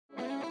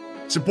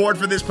Support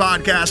for this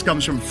podcast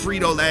comes from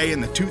Frito-Lay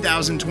and the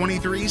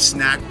 2023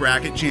 Snack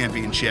Bracket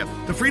Championship.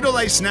 The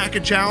Frito-Lay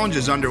Snack Challenge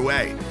is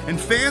underway, and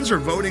fans are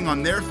voting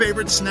on their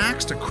favorite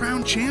snacks to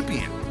crown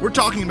champion. We're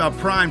talking about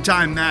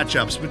prime-time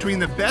matchups between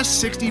the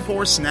best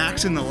 64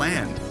 snacks in the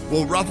land.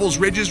 Will Ruffles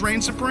Ridges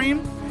reign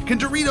supreme? Can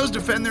Doritos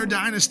defend their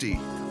dynasty?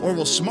 Or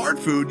will Smart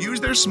Food use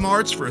their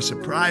smarts for a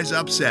surprise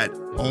upset?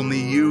 Only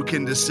you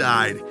can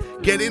decide.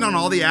 Get in on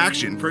all the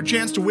action for a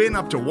chance to win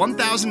up to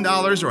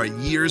 $1,000 or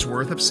a year's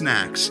worth of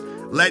snacks.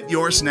 Let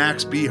your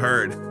snacks be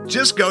heard.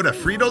 Just go to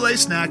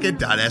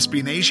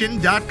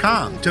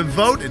fritolaysnacket.sbnation.com to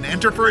vote and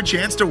enter for a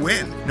chance to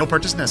win. No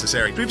purchase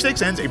necessary.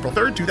 Sweepstakes ends April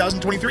 3rd,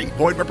 2023.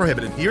 Void where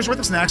prohibited. Year's worth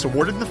of snacks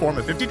awarded in the form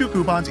of 52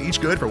 coupons, each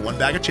good for one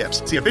bag of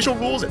chips. See official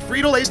rules at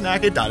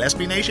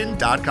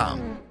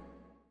fritolaysnacket.sbnation.com.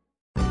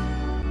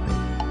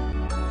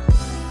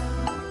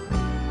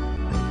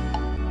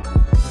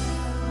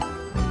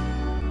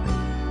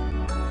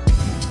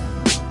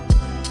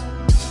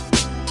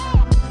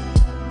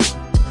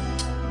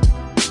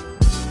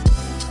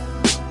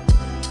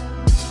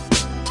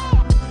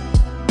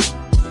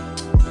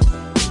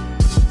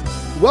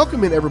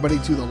 Welcome in, everybody,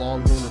 to the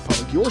Longhorn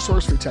Republic, your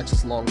source for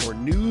Texas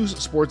Longhorn news,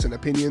 sports, and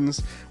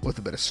opinions with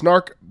a bit of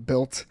snark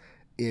built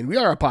in. We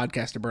are a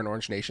podcast of Burnt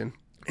Orange Nation,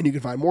 and you can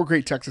find more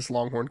great Texas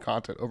Longhorn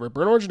content over at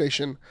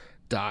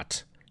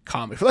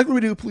burntorangenation.com. If you like what we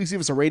do, please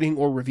leave us a rating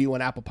or review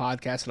on Apple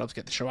Podcasts. It helps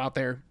get the show out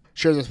there.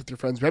 Share this with your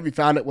friends wherever you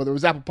found it, whether it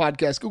was Apple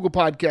Podcasts, Google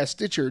Podcasts,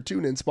 Stitcher,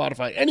 TuneIn,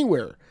 Spotify,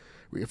 anywhere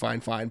where you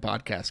find fine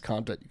podcast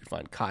content. You can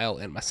find Kyle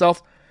and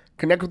myself.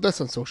 Connect with us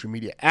on social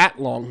media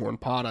at Longhorn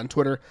Pod on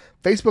Twitter,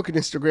 Facebook, and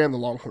Instagram, the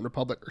Longhorn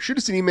Republic, or shoot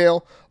us an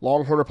email,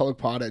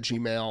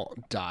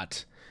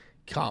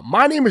 longhornrepublicpod@gmail.com.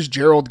 My name is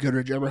Gerald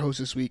Goodridge. I'm your host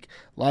this week,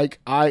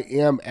 like I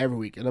am every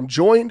week, and I'm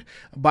joined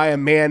by a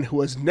man who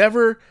has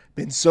never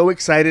been so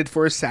excited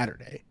for a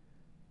Saturday,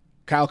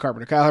 Kyle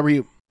Carpenter. Kyle, how are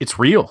you? It's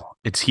real.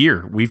 It's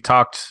here. We've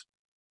talked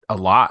a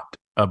lot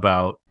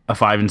about a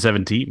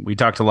 5-7 team. We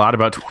talked a lot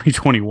about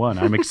 2021.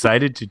 I'm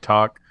excited to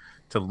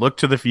look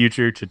to the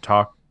future, to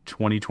talk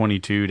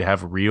 2022, to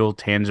have real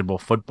tangible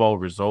football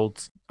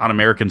results on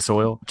American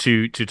soil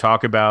to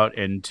talk about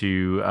and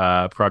to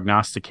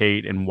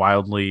prognosticate and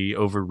wildly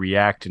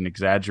overreact and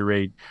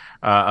exaggerate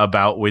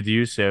about with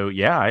you. So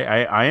yeah,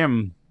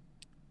 I'm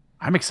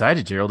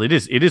excited, Gerald. It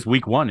is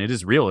week one. It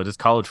is real. It is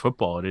college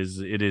football. It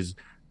is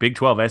Big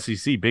 12,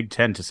 SEC, Big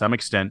 10 to some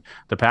extent,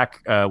 the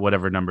Pac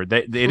whatever number.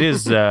 It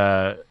is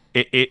it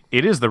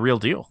is the real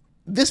deal.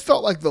 This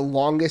felt like the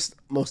longest,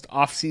 most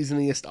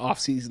off-seasoniest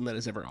off-season that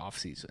is ever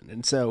off-season.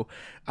 And so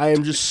I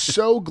am just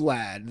so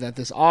glad that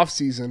this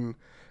off-season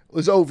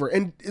was over.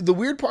 And the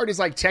weird part is,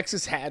 like,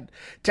 Texas had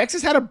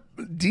a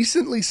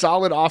decently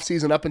solid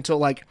offseason up until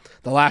like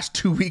the last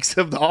 2 weeks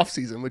of the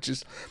offseason, which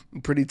is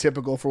pretty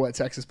typical for what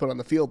Texas put on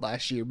the field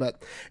last year.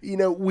 But, you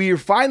know, we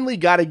finally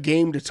got a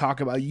game to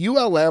talk about.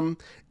 ULM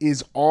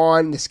is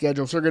on the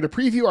schedule. So we're going to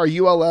preview our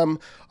ULM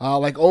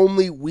like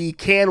only we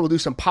can. We'll do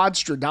some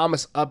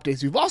Podstradamus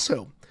updates. We've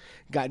also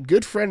got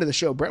good friend of the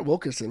show, Brett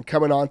Wilkinson,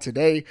 coming on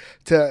today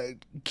to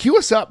cue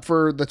us up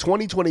for the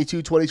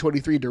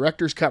 2022-2023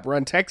 Directors Cup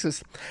run.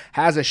 Texas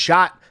has a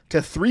shot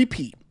to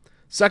three-peat.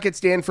 Suck at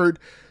Stanford.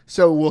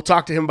 So we'll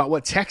talk to him about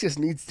what Texas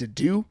needs to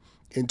do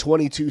in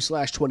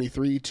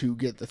 22/23 to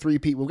get the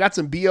three-peat. We've got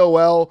some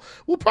BOL.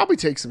 We'll probably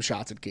take some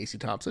shots at Casey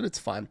Thompson. It's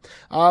fine.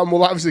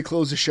 We'll obviously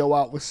close the show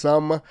out with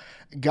some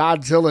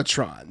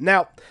Godzillatron.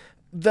 Now,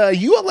 the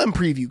ULM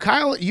preview,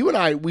 Kyle, you and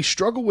I, we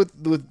struggle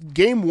with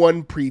game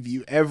one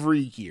preview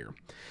every year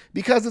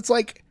because it's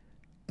like,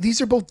 these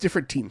are both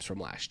different teams from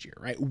last year,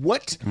 right?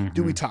 What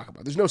do we talk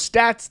about? There's no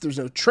stats. There's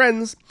no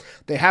trends.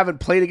 They haven't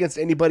played against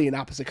anybody in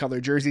opposite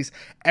color jerseys.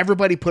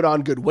 Everybody put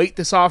on good weight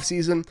this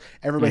offseason.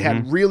 Everybody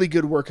had really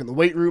good work in the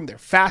weight room. They're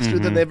faster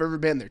than they've ever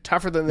been. They're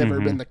tougher than they've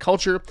ever been. The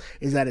culture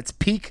is at its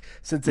peak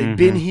since they've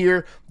been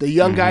here. The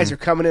young guys are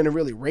coming in and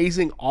really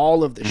raising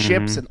all of the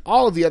ships and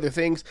all of the other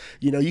things.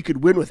 You know, you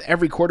could win with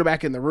every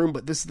quarterback in the room,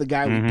 but this is the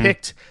guy we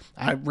picked.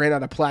 I ran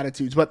out of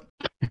platitudes, but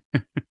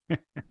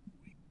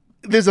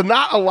there's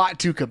not a lot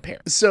to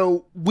compare.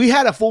 So we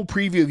had a full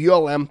preview of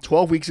ULM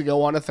 12 weeks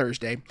ago on a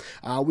Thursday.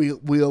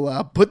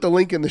 We'll put the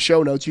link in the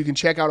show notes. You can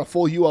check out a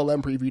full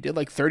ULM preview. We did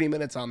like 30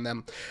 minutes on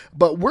them.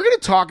 But we're going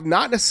to talk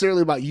not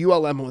necessarily about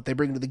ULM and what they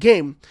bring to the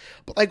game,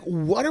 but like,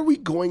 what are we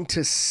going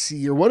to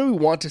see, or what do we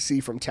want to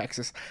see from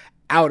Texas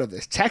out of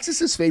this?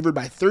 Texas is favored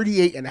by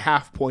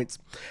 38.5 points.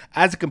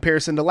 As a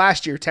comparison to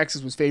last year,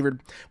 Texas was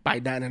favored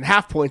by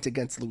 9.5 points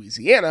against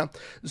Louisiana.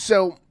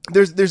 So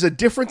there's a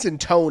difference in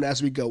tone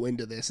as we go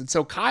into this. And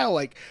so, Kyle,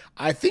 like,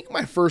 I think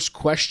my first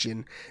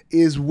question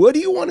is, what do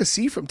you want to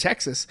see from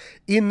Texas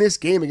in this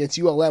game against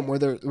ULM,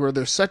 where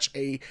they're such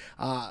a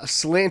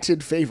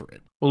slanted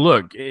favorite? Well,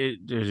 look,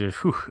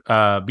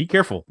 be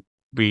careful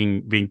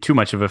being too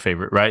much of a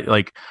favorite, right?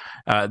 Like,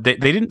 they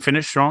didn't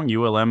finish strong.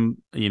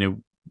 ULM,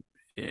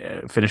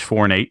 finished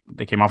 4-8.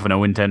 They came off an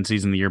 0-10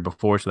 season the year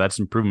before, so that's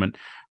improvement.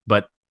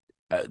 But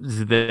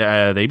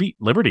they beat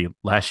Liberty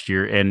last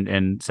year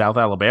and South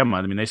Alabama.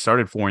 I mean, they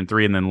started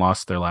 4-3 and then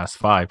lost their last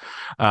 5.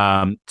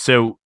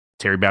 So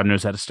Terry Bowden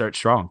knows how to start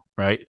strong,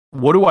 right?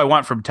 What do I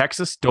want from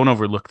Texas? Don't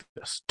overlook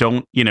this.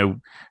 Don't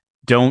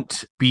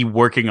be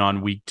working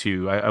on week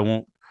 2. I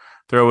won't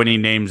throw any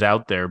names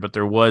out there, but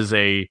there was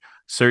a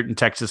certain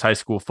Texas high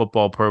school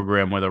football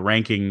program with a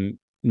ranking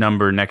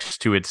number next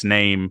to its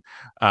name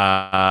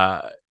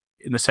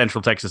in the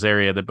Central Texas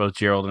area that both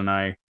Gerald and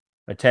I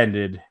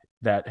attended,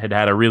 that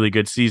had a really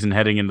good season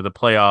heading into the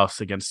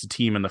playoffs against a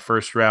team in the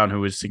first round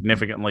who was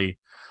significantly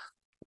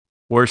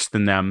worse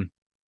than them,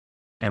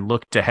 and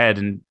looked ahead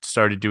and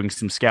started doing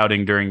some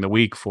scouting during the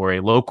week for a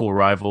local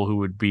rival who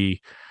would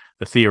be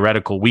the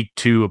theoretical week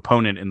 2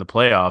 opponent in the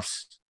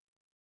playoffs,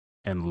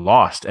 and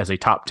lost as a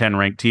top 10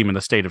 ranked team in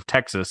the state of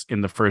Texas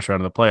in the first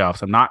round of the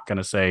playoffs. I'm not going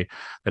to say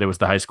that it was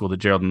the high school that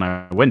Gerald and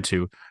I went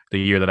to the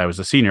year that I was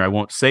a senior. I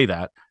won't say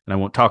that. And I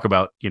won't talk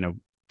about,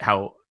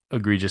 how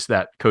egregious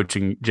that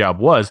coaching job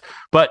was,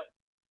 but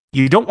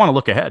you don't want to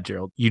look ahead,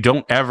 Gerald. You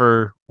don't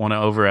ever want to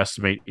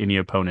overestimate any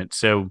opponent.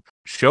 So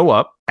show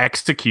up,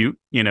 execute,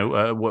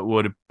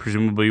 what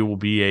presumably will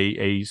be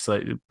a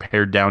slightly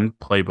pared down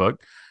playbook.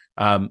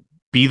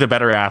 Be the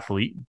better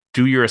athlete.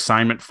 Do your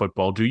assignment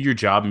football. Do your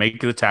job. Make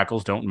the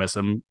tackles. Don't miss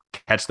them.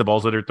 Catch the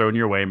balls that are thrown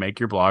your way.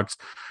 Make your blocks.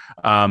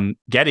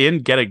 Get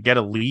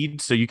a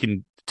lead so you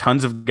can.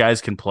 Tons of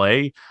guys can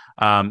play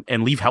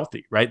and leave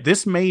healthy. Right.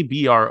 This may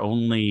be our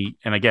only.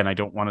 And again, I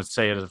don't want to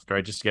say it after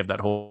I just gave that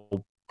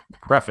whole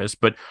preface,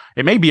 but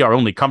it may be our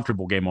only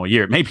comfortable game all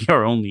year. It may be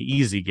our only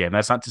easy game.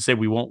 That's not to say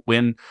we won't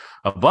win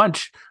a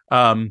bunch.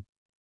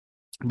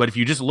 But if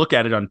you just look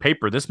at it on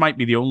paper, this might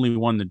be the only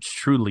one that's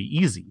truly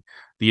easy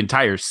the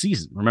entire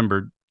season.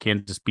 Remember,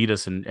 Kansas beat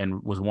us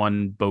and was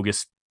one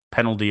bogus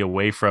penalty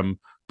away from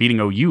beating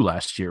OU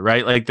last year,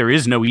 right? Like, there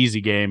is no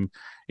easy game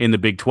in the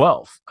Big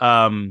 12.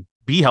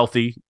 Be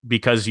healthy,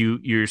 because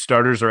your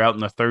starters are out in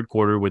the third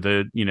quarter with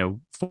a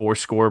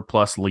 4-score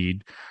plus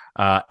lead.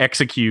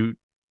 Execute.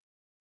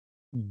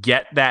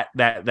 Get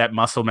that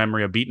muscle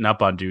memory of beating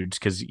up on dudes,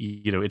 because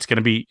it's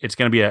gonna be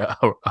a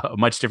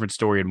much different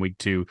story in week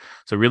 2.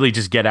 So really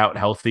just get out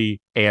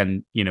healthy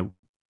and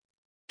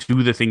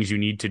do the things you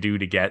need to do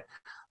to get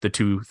the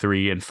 2,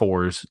 3, and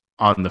 4s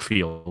on the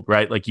field,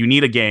 right? Like, you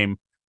need a game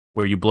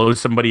where you blow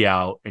somebody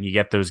out and you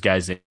get those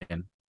guys in,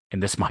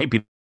 and this might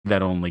be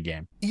that only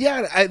game.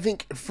 Yeah, I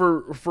think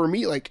for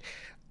me, like,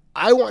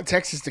 I want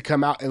Texas to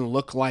come out and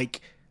look like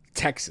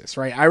Texas,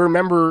 right? I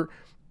remember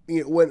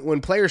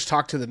when players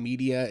talk to the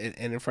media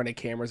and in front of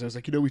cameras, I was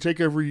like, we take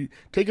every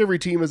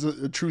team as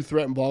a true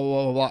threat and blah,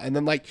 blah, blah, blah. And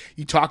then, like,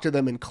 you talk to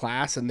them in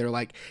class and they're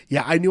like,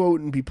 yeah, I knew I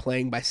wouldn't be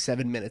playing by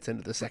 7 minutes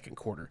into the second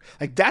quarter.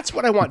 Like, that's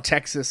what I want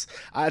Texas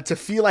to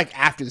feel like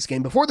after this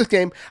game. Before this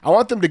game, I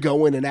want them to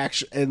go in and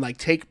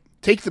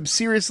take them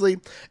seriously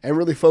and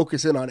really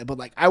focus in on it. But,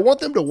 like, I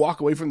want them to walk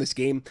away from this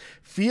game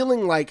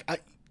feeling like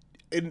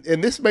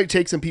and this might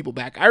take some people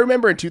back. I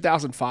remember in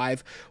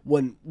 2005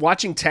 when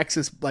watching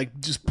Texas like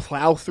just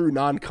plow through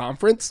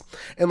non-conference,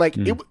 and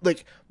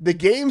the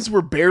games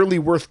were barely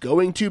worth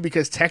going to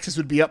because Texas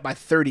would be up by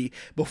 30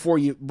 before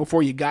you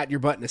got your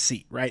butt in a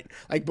seat, right?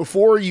 Like,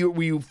 before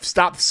you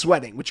stopped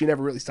sweating, which you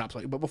never really stopped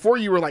sweating, but before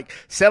you were like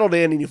settled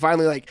in and you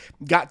finally like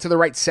got to the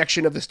right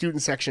section of the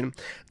student section,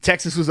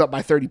 Texas was up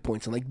by 30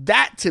 points. And like,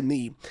 that to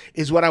me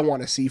is what I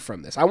want to see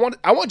from this. I want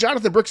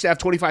Jonathan Brooks to have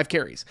 25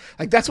 carries.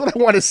 Like, that's what I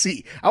want to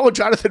see. I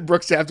want Jonathan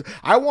Brooks to have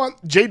I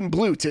want Jaden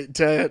Blue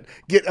to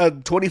get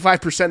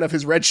 25% of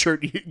his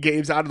redshirt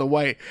games out of the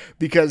way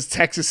because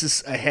Texas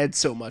is ahead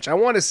so much. I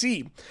want to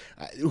see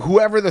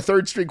whoever the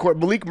third string court,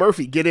 Malik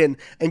Murphy, get in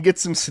and get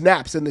some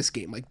snaps in this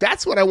game. Like,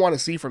 that's what I want to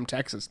see from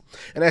Texas.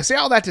 And I say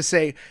all that to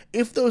say,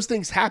 if those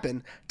things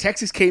happen,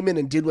 Texas came in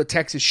and did what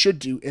Texas should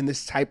do in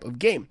this type of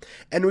game.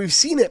 And we've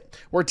seen it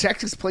where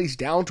Texas plays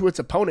down to its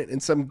opponent in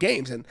some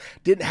games, and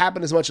didn't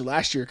happen as much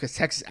last year because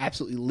Texas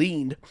absolutely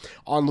leaned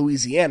on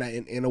Louisiana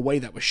in a way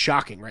that was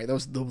shocking, right? That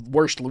was the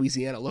worst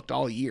Louisiana looked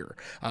all year.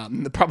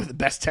 Probably the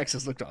best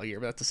Texas looked all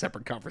year, but that's a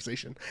separate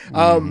conversation.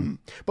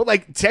 But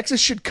like, Texas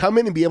should come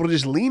in and be able to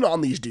just lean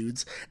on these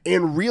dudes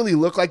and really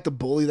look like the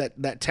bully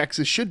that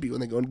Texas should be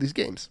when they go into these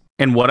games.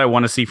 And what I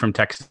want to see from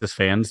Texas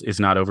fans is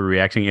not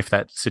overreacting if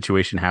that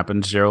situation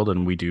happens, Gerald,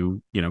 and we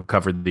do,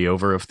 cover the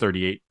over of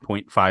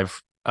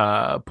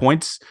 38.5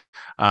 points.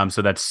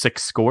 So that's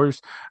 6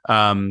 scores.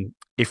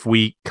 If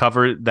we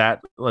cover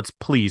that, let's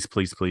please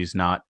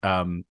not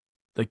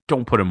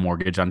don't put a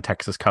mortgage on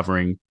Texas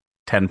covering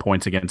 10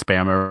 points against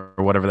Bama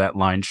or whatever that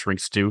line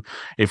shrinks to.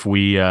 If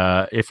we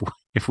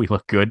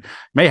look good,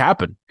 may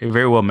happen. It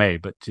very well may,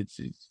 but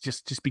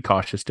just be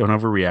cautious. Don't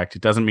overreact.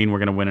 It doesn't mean we're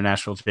going to win a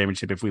national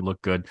championship if we look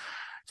good.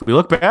 If we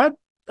look bad,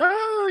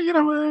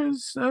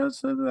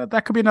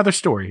 that could be another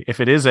story. If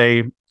it is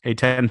a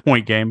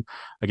 10-point game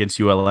against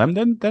ULM,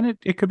 then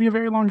it could be a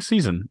very long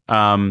season.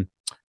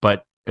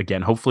 But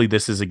again, hopefully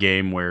this is a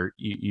game where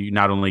you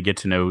not only get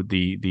to know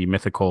the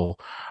mythical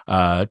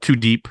Too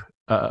Deep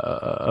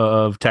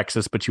of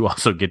Texas, but you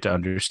also get to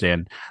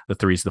understand the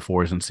threes, the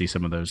fours, and see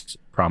some of those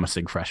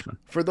promising freshmen.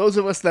 For those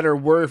of us that are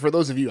worried, for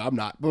those of you, I'm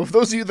not, but for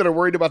those of you that are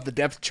worried about the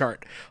depth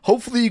chart,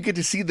 hopefully you get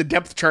to see the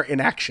depth chart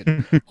in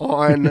action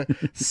on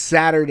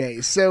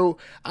Saturday. So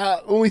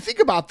when we think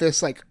about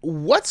this, like,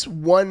 what's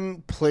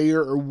one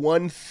player or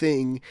one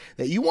thing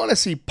that you want to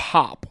see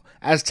pop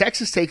as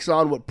Texas takes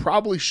on what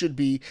probably should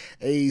be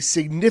a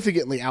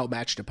significantly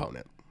outmatched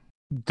opponent?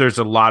 There's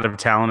a lot of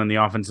talent in the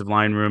offensive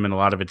line room, and a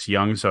lot of it's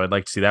young, so I'd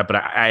like to see that. But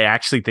I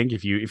actually think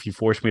if you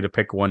force me to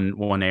pick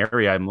one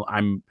area,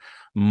 I'm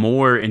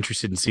more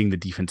interested in seeing the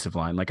defensive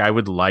line. Like, I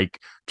would like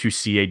to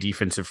see a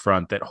defensive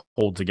front that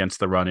holds against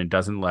the run and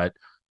doesn't let,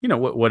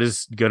 what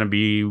is going to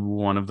be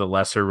one of the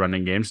lesser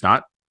running games,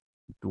 not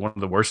one of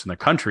the worst in the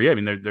country. I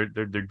mean,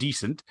 they're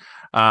decent,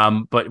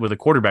 but with a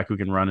quarterback who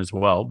can run as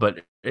well.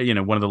 But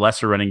one of the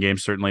lesser running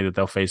games certainly that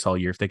they'll face all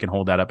year, if they can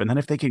hold that up, and then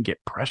if they can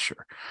get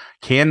pressure,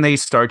 can they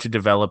start to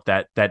develop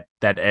that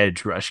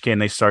edge rush? Can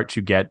they start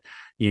to get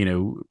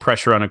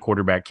pressure on a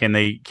quarterback? Can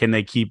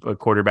they keep a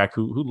quarterback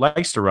who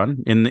likes to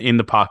run in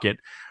the pocket?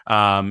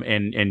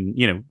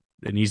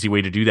 An easy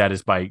way to do that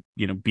is by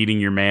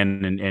beating your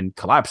man and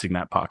collapsing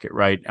that pocket,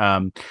 right?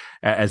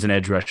 As an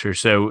edge rusher.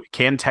 So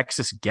can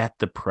Texas get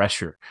the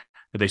pressure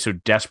that they so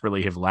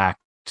desperately have lacked,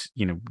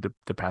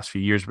 the past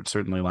few years, but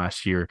certainly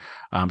last year?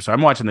 So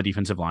I'm watching the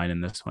defensive line in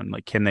this one.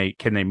 Like, can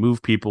they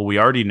move people? We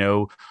already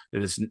know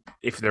that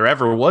if there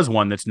ever was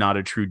one that's not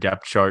a true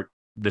depth chart,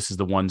 this is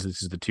the ones,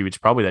 this is the two. It's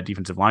probably that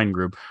defensive line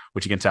group,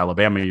 which against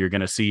Alabama, you're going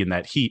to see in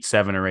that heat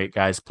 7 or 8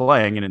 guys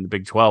playing. And in the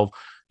Big 12,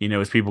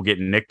 as people get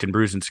nicked and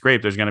bruised and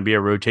scraped, there's going to be a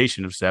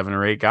rotation of 7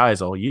 or 8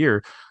 guys all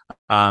year.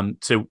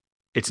 So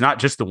it's not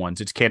just the ones.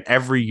 It's can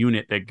every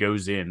unit that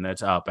goes in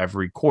that's up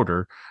every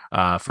quarter,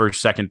 first,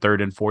 second,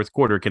 third, and fourth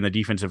quarter, can the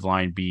defensive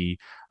line be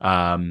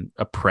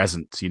a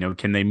presence?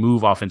 Can they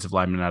move offensive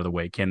linemen out of the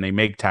way? Can they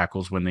make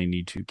tackles when they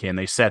need to? Can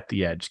they set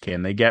the edge?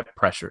 Can they get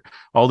pressure?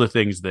 All the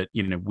things that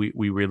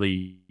we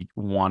really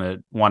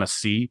want to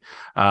see,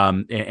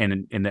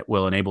 and that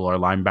will enable our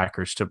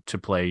linebackers to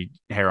play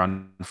hair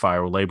on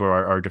fire, or labor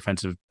our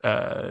defensive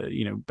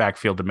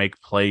backfield to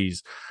make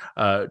plays.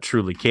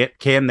 Truly,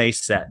 can they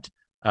set?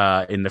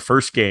 In the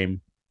first game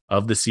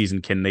of the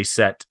season, can they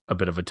set a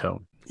bit of a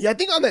tone? Yeah, I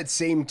think on that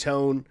same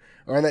tone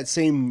or on that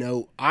same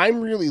note, I'm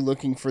really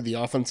looking for the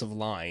offensive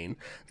line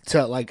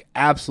to like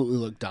absolutely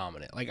look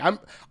dominant. Like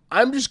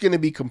I'm just going to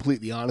be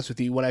completely honest with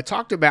you. When I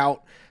talked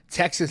about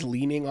Texas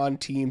leaning on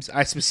teams,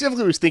 I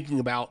specifically was thinking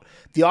about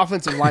the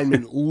offensive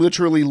linemen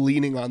literally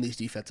leaning on these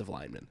defensive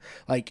linemen.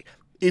 Like,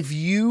 if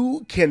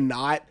you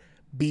cannot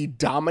be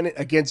dominant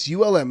against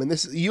ULM, and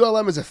this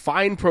ULM is a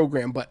fine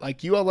program, but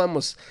like ULM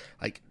was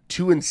like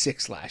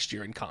 2-6 last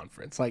year in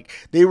conference. Like,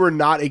 they were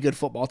not a good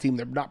football team.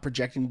 They're not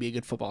projecting to be a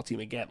good football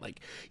team again. Like,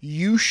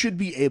 you should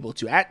be able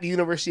to, at the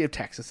University of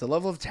Texas, the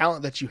level of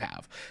talent that you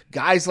have,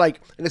 guys like,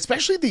 and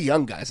especially the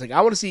young guys, like, I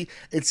want to see,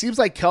 it seems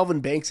like Kelvin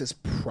Banks is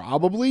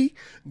probably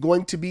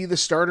going to be the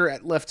starter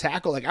at left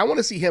tackle. Like, I want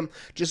to see him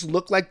just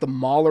look like the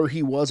mauler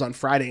he was on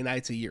Friday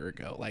nights a year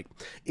ago. Like,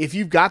 if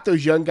you've got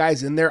those young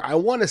guys in there, I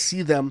want to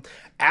see them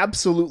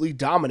absolutely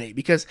dominate,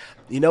 because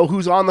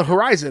who's on the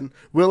horizon?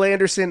 Will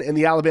Anderson and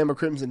the Alabama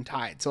Crimson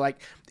Tide. So,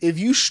 like, if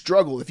you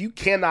struggle, if you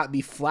cannot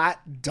be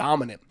flat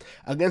dominant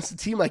against a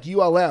team like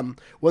ULM,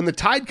 when the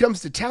Tide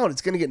comes to town,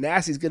 it's going to get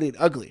nasty, it's going to get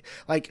ugly.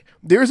 Like,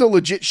 there's a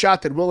legit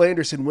shot that Will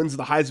Anderson wins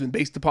the Heisman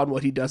based upon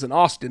what he does in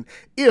Austin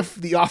if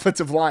the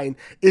offensive line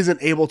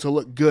isn't able to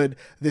look good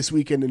this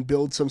weekend and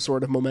build some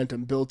sort of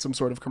momentum, build some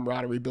sort of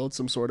camaraderie, build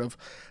some sort of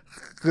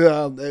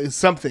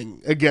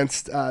something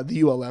against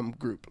the ULM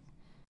group.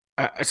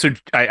 So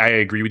I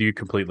agree with you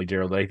completely,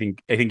 Gerald. I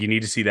think you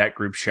need to see that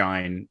group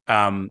shine.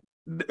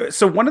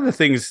 So one of the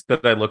things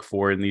that I look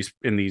for in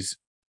these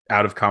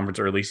out of conference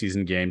early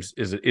season games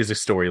is a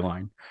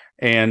storyline,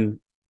 and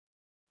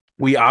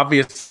we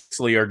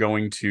obviously are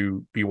going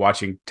to be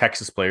watching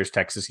Texas players,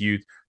 Texas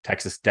youth,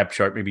 Texas depth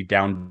chart, maybe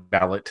down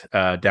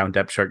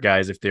depth chart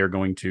guys if they're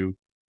going to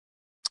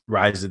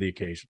rise to the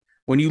occasion.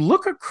 When you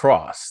look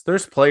across,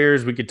 there's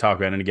players we could talk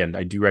about, and again,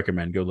 I do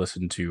recommend go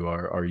listen to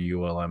our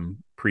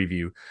ULM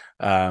preview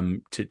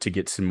to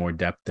get some more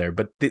depth there.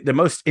 But the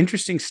most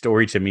interesting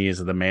story to me is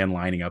the man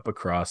lining up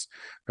across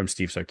from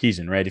Steve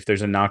Sarkisian, right? If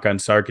there's a knock on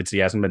Sark, it's he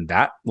hasn't been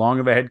that long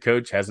of a head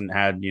coach, hasn't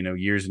had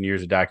years and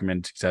years of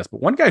documented success.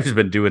 But one guy who's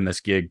been doing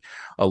this gig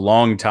a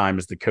long time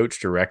is the coach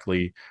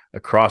directly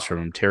across from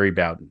him, Terry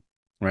Bowden,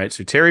 right?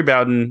 So Terry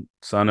Bowden,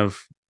 son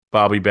of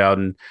Bobby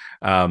Bowden,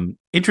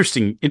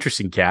 interesting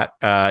cat.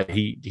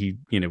 He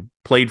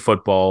played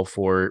football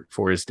for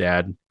his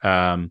dad,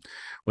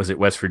 was at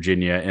West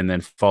Virginia, and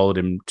then followed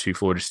him to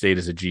Florida State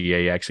as a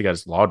GA. He actually got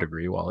his law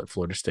degree while at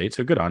Florida State,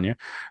 so good on you.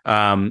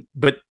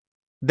 But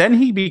then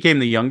he became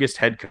the youngest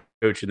head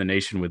coach in the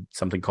nation with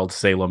something called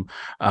Salem.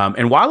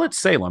 And while at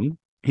Salem,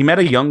 he met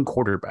a young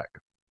quarterback,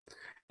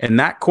 and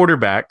that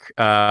quarterback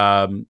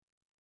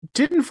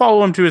didn't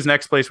follow him to his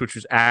next place, which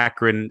was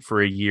Akron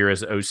for a year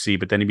as OC,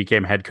 but then he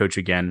became head coach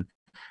again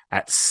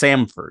at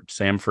Samford.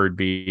 Samford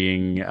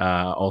being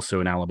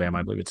also in Alabama.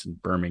 I believe it's in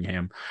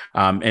Birmingham.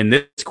 And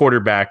this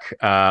quarterback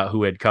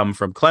who had come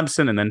from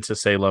Clemson and then to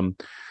Salem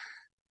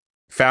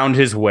found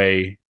his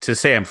way to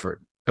Samford.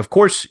 Of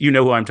course, you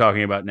know who I'm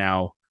talking about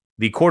now.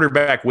 The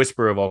quarterback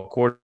whisperer of all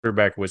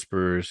quarterback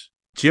whisperers,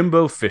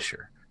 Jimbo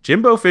Fisher.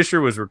 Jimbo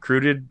Fisher was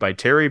recruited by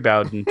Terry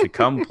Bowden to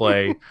come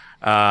play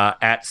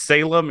at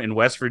Salem in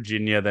West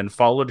Virginia, then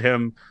followed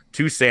him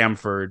to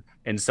Samford.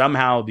 And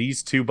somehow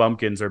these two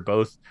bumpkins are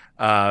both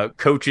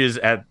coaches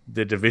at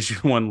the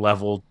Division I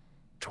level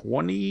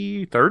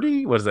 20,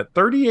 30? Was that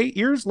 38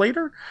 years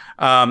later?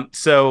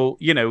 So,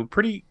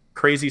 pretty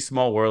crazy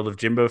small world of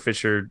Jimbo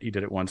Fisher. He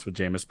did it once with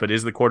Jameis, but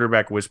is the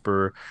quarterback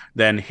whisperer.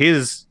 Then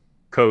his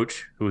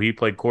coach, who he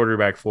played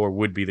quarterback for,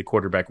 would be the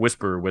quarterback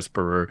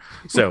whisperer.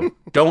 So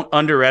don't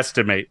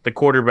underestimate the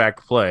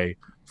quarterback play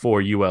for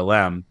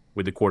ULM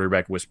with the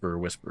quarterback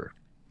whisperer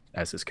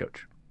as his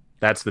coach.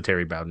 That's the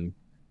Terry Bowden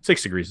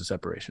 6 degrees of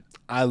separation.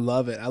 I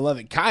love it.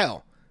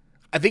 Kyle,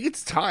 I think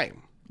it's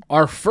time.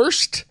 Our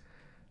first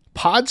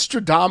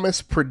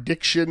Podstradamus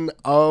prediction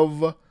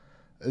of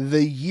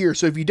the year.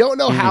 So if you don't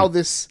know how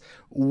this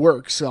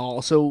works,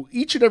 so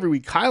each and every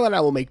week, Kyle and I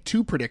will make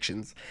 2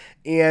 predictions,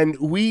 and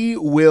we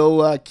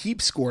will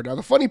keep score. Now,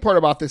 the funny part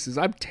about this is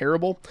I'm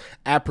terrible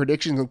at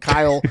predictions, and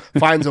Kyle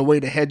finds a way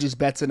to hedge his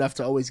bets enough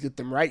to always get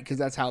them right, because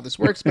that's how this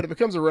works, but it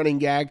becomes a running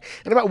gag.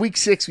 And about week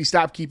 6, we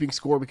stop keeping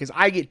score because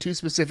I get too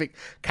specific.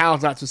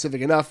 Kyle's not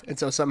specific enough, and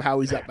so somehow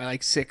he's up by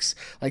like 6,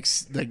 like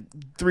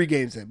 3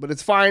 games in. But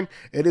it's fine.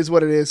 It is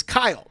what it is.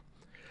 Kyle,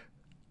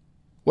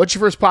 what's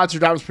your first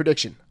Podstradamus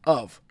prediction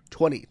of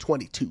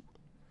 2022?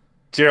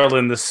 Gerald,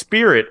 in the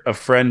spirit of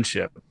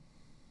friendship,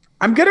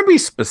 I'm going to be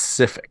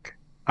specific.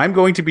 You're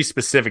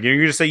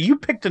going to say, you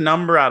picked a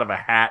number out of a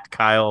hat,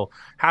 Kyle.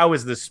 How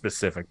is this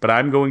specific? But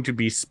I'm going to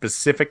be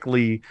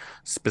specifically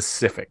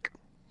specific.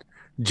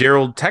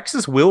 Gerald,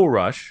 Texas will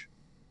rush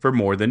for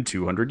more than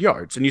 200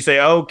 yards. And you say,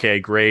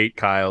 okay, great,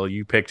 Kyle.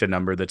 You picked a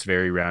number that's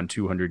very around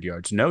 200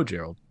 yards. No,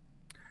 Gerald.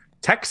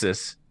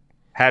 Texas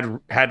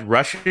had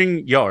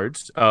rushing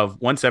yards of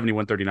 170,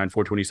 139,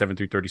 427,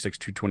 336,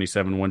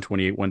 227,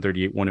 128,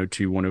 138,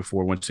 102,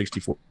 104,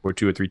 164,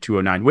 203,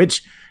 209,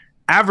 which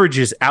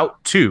averages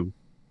out to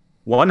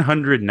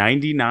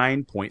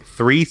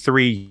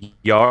 199.33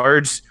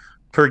 yards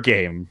per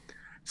game.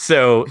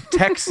 So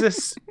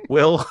Texas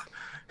will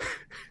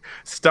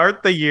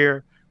start the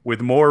year with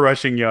more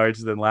rushing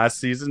yards than last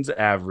season's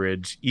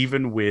average,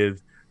 even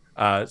with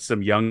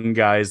some young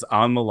guys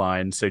on the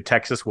line. So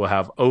Texas will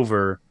have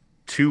over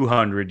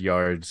 200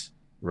 yards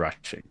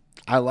rushing.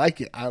 I like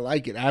it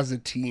as a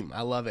team.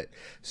 I love it.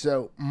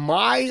 So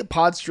my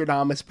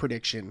Podstradamus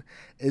prediction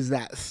is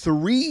that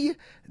 3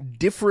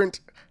 different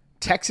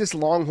Texas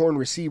Longhorn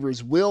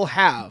receivers will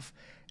have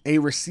a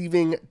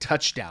receiving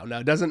touchdown. Now,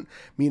 it doesn't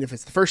mean if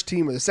it's the first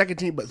team or the second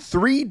team, but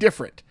 3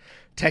 different.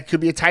 Tech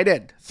could be a tight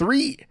end.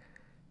 3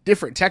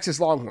 different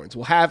Texas Longhorns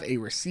will have a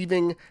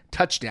receiving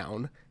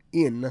touchdown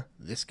in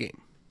this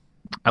game.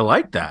 I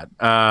like that.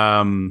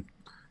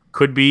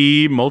 Could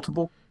be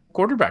multiple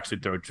quarterbacks who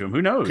throw to him.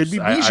 Who knows? Could be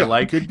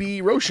Bijan. Could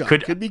be Roshan.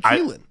 Could be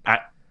Keelan.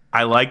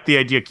 I like the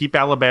idea. Keep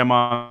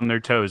Alabama on their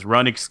toes.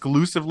 Run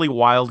exclusively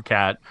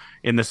Wildcat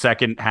in the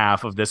second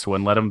half of this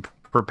one. Let them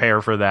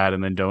prepare for that,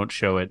 and then don't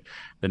show it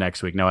the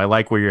next week. No, I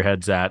like where your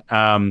head's at.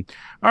 All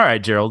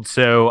right, Gerald.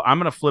 So I'm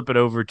going to flip it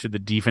over to the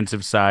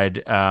defensive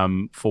side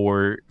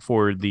for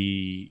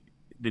the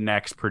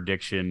next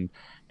prediction.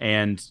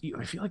 And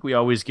I feel like we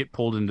always get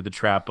pulled into the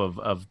trap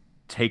of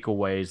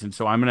takeaways, and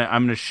so I'm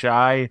gonna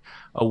shy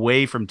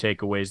away from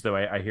takeaways, though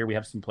I hear we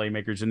have some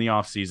playmakers in the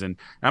offseason. And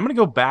I'm gonna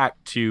go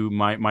back to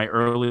my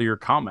earlier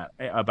comment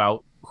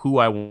about who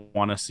I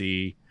want to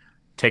see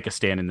take a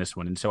stand in this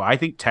one. And so I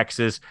think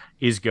Texas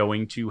is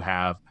going to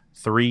have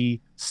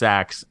 3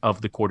 sacks of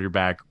the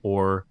quarterback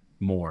or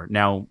more.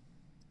 Now,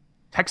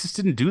 Texas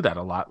didn't do that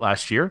a lot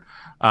last year.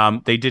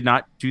 They did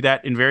not do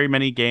that in very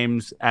many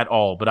games at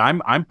all. But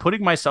I'm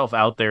putting myself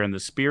out there in the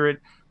spirit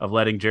of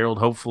letting Gerald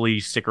hopefully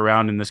stick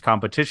around in this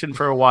competition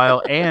for a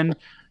while, and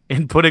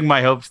in putting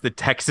my hopes that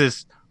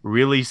Texas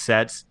really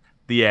sets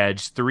the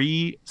edge.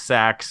 3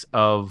 sacks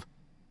of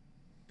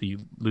the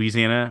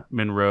Louisiana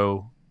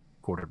Monroe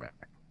quarterback.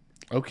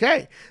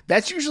 Okay,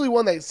 that's usually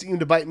one that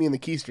seemed to bite me in the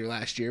keister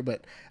last year,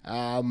 but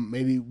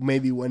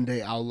maybe one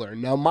day I'll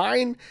learn. Now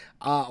mine,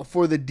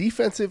 for the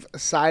defensive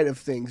side of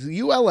things,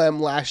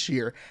 ULM last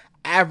year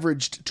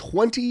averaged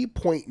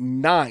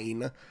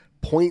 20.9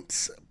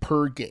 points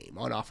per game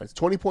on offense,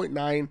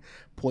 20.9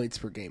 points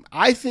per game.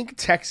 I think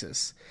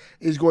Texas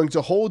is going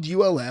to hold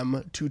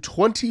ULM to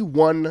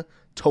 21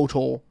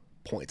 total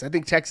points. I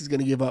think Texas is going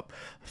to give up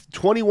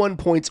 21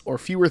 points or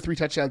fewer, 3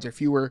 touchdowns or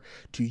fewer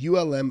to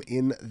ULM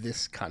in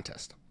this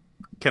contest.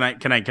 Can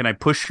I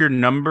push your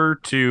number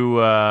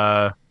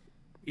to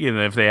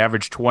if they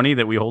average 20,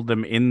 that we hold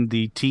them in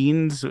the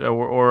teens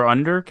or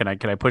under? Can I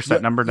push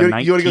that number to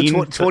 19? You want to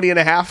go 20 and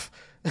a half?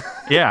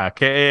 Yeah,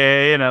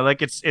 okay,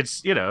 like it's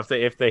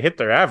if they hit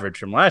their average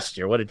from last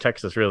year, what did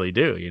Texas really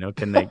do?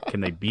 Can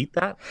they beat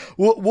that?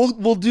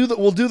 We'll do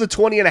the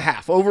 20 and a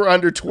half, over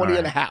under All 20 and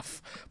a right.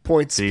 half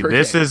points See, per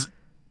this game. is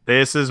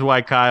this is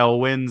why Kyle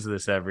wins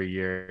this every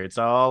year. It's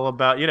all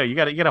about, you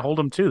gotta hold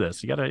him to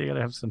this. You gotta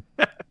have some.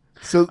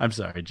 So I'm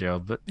sorry, Joe,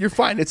 but you're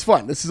fine. It's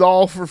fun. This is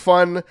all for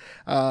fun.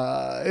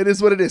 It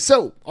is what it is.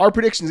 So our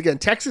predictions again: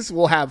 Texas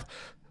will have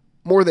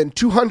more than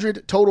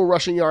 200 total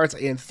rushing yards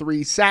and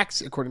 3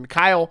 sacks, according to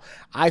Kyle.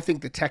 I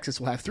think that Texas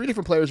will have 3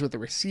 different players with a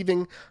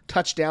receiving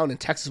touchdown, and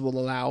Texas will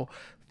allow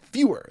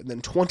fewer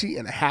than 20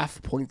 and a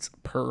half points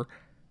per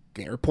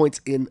game, or points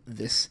in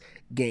this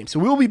game. So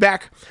we'll be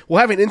back. We'll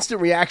have an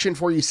instant reaction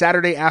for you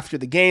Saturday after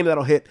the game.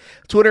 That'll hit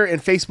Twitter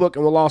and Facebook,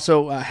 and we'll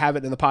also have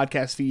it in the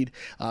podcast feed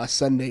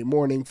Sunday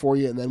morning for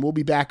you. And then we'll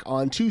be back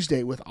on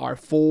Tuesday with our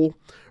full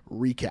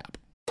recap.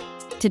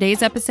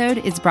 Today's episode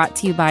is brought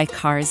to you by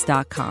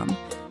Cars.com.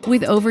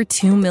 With over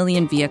 2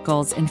 million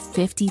vehicles and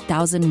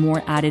 50,000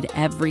 more added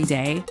every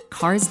day,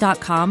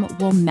 Cars.com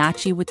will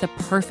match you with the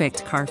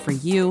perfect car for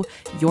you,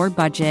 your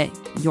budget,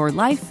 your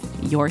life,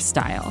 your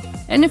style.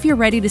 And if you're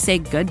ready to say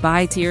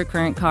goodbye to your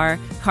current car,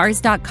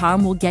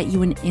 Cars.com will get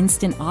you an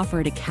instant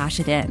offer to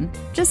cash it in.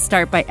 Just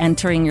start by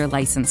entering your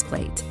license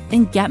plate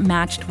and get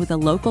matched with a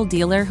local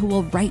dealer who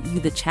will write you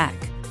the check.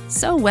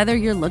 So whether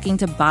you're looking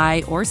to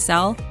buy or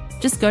sell,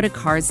 just go to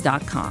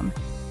Cars.com.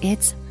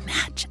 It's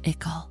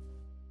magical.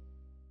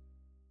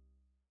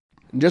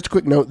 Just a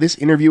quick note, this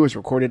interview was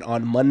recorded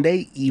on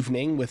Monday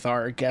evening with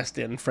our guest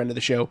and friend of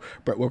the show,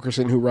 Brett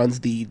Wilkerson, who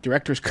runs the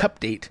Directors Cup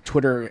Date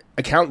Twitter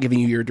account, giving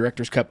you your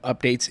Directors Cup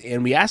updates.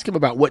 And we asked him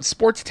about what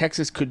sports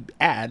Texas could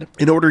add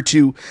in order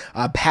to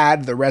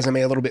pad the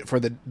resume a little bit for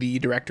the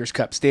Directors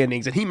Cup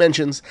standings. And he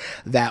mentions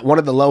that one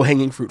of the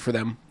low-hanging fruit for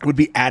them would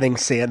be adding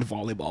sand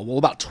volleyball. Well,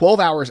 about 12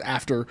 hours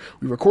after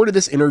we recorded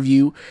this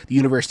interview, the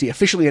university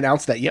officially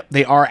announced that, yep,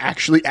 they are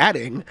actually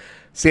adding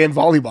sand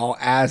volleyball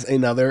as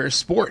another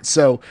sport.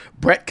 So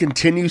Brett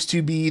continues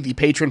to be the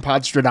patron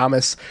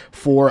Podstradamus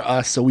for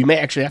us. So we may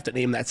actually have to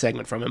name that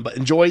segment from him. But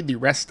enjoy the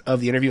rest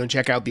of the interview and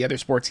check out the other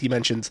sports he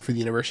mentions for the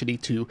university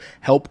to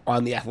help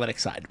on the athletic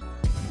side.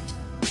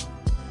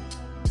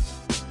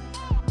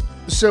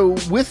 So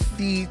with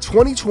the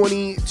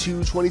 2020 to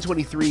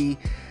 2023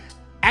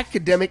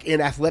 academic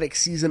and athletic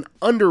season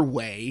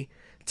underway,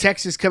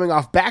 Texas coming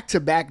off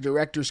back-to-back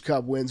Directors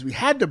Cup wins, we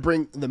had to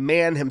bring the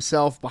man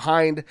himself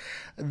behind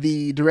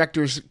the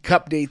Directors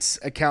Cup Dates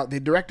account. The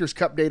Directors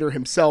Cup Dater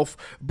himself,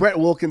 Brett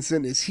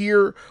Wilkinson, is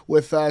here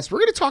with us. We're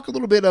going to talk a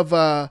little bit of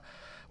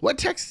what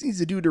Texas needs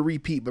to do to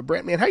repeat. But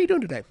Brett, man, how you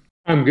doing today?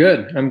 I'm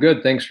good.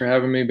 Thanks for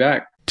having me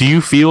back. do you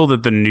feel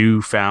that the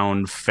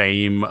newfound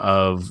fame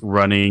of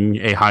running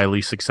a highly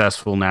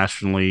successful,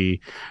 nationally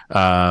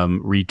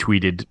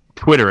retweeted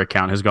Twitter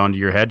account has gone to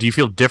your head? Do you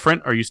feel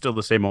different? Or are you still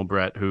the same old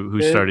Brett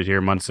who started here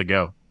months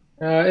ago?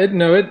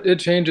 It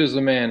changes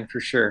the man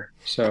for sure.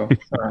 So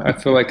I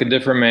feel like a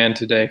different man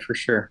today for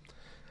sure.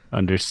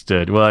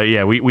 Understood. Well,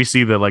 yeah, we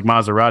see the like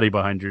Maserati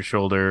behind your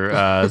shoulder.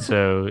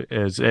 So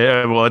it's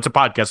it's a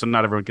podcast, so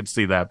not everyone can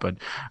see that, but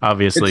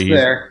obviously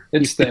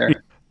It's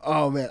there.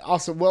 Oh man,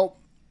 awesome. Well,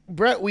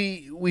 Brett,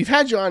 we've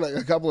had you on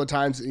a couple of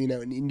times,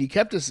 and you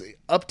kept us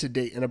up to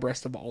date and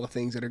abreast of all the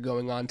things that are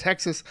going on.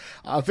 Texas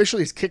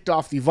officially has kicked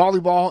off the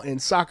volleyball and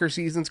soccer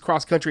seasons.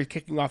 Cross country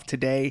kicking off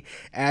today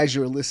as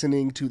you're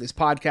listening to this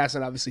podcast,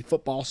 and obviously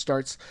football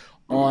starts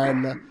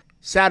on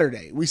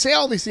Saturday. We say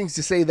all these things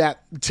to say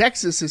that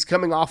Texas is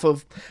coming off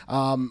of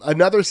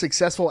another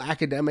successful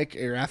academic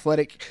or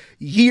athletic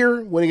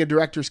year, winning a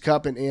Directors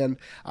Cup, and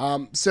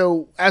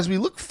so as we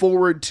look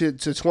forward to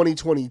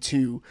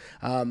 2022,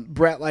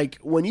 Brett, like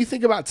when you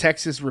think about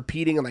Texas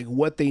repeating and like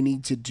what they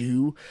need to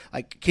do,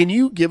 like can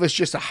you give us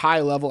just a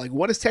high level, like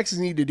what does Texas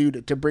need to do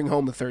to bring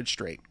home the third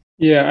straight?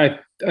 Yeah,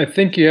 I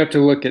think you have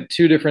to look at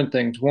two different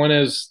things. One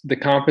is the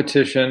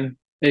competition,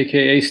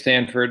 aka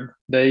Stanford.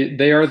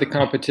 They are the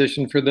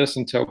competition for this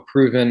until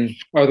proven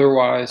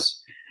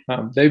otherwise.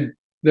 They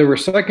were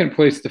second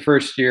place the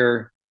first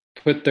year,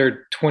 put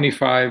their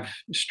 25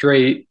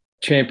 straight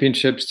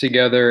championships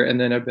together, and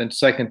then have been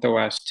second the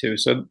last two.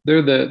 So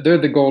they're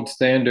the gold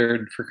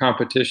standard for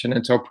competition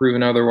until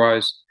proven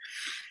otherwise.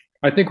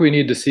 I think we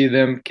need to see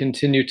them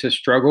continue to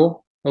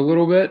struggle a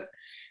little bit.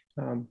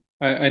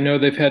 I know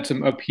they've had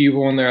some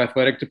upheaval in their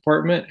athletic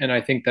department, and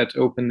I think that's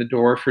opened the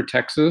door for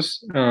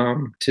Texas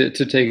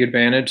to take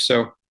advantage.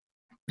 So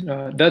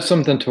that's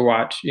something to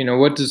watch.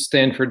 What does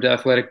Stanford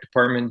athletic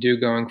department do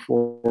going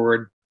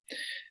forward?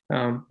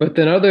 But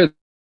then other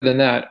than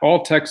that,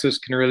 all Texas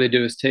can really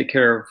do is take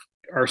care of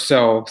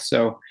ourselves.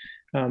 So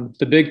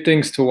the big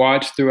things to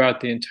watch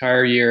throughout the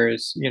entire year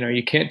is,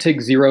 you can't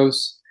take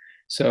zeros.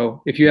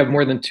 So if you have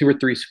more than 2 or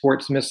 3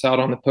 sports miss out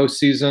on the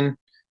postseason,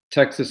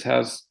 Texas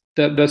has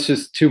that's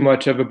just too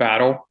much of a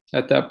battle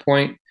at that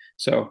point.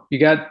 So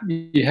you have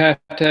to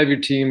have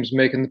your teams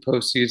making the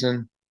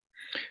postseason.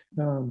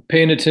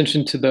 Paying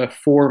attention to the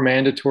 4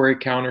 mandatory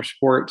counter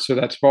sports. So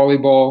that's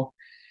volleyball,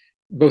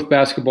 both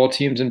basketball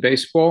teams and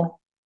baseball.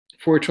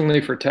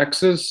 fortunately for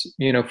Texas,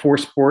 4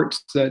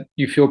 sports that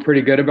you feel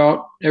pretty good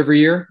about every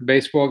year.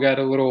 Baseball got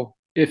a little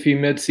iffy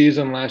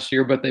midseason last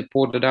year, but they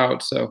pulled it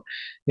out. So,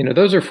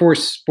 those are 4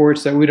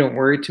 sports that we don't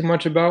worry too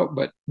much about,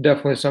 but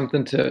definitely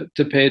something to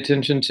pay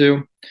attention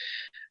to.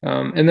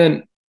 And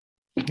then,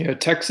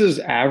 Texas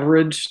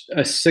averaged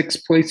a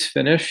 6th place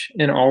finish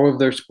in all of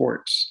their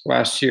sports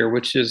last year,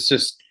 which is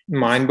just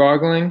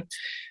mind-boggling.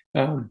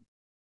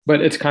 But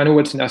it's kind of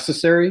what's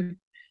necessary.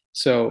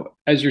 So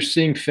as you're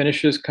seeing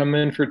finishes come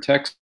in for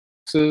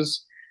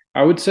Texas,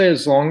 I would say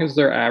as long as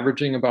they're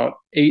averaging about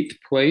 8th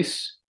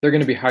place, they're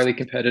going to be highly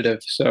competitive.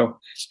 So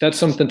that's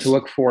something to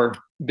look for,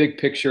 big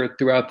picture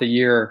throughout the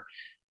year.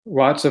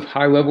 Lots of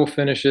high-level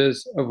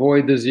finishes,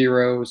 avoid the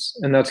zeros,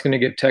 and that's going to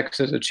give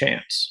Texas a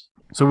chance.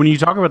 So when you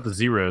talk about the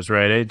zeros,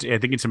 right, I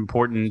think it's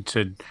important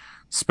to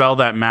spell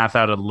that math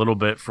out a little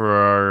bit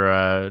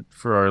for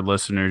our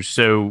listeners.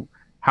 So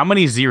how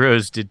many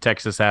zeros did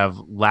Texas have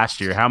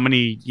last year? How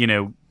many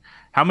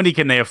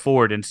can they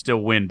afford and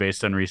still win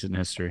based on recent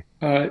history?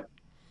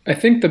 I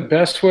think the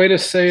best way to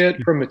say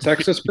it from a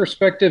Texas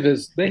perspective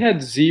is they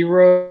had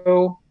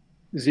 0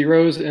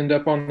 zeros end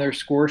up on their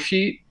score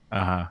sheet.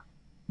 Uh-huh.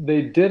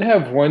 They did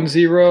have 1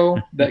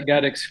 zero that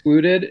got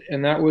excluded,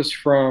 and that was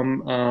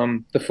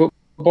from the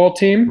football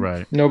team.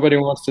 Right. Nobody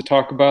wants to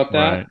talk about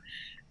that.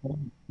 Right.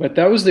 But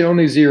that was the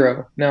only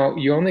 0. Now,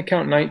 you only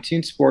count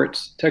 19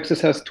 sports.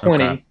 Texas has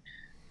 20. Okay.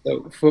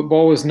 So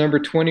football was number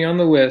 20 on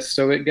the list,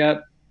 so it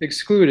got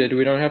excluded.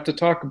 We don't have to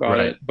talk about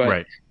it.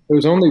 But there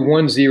was only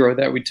 1 zero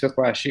that we took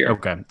last year.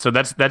 Okay. So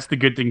that's the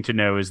good thing to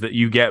know, is that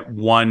you get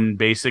one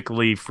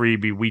basically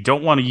freebie. We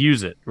don't want to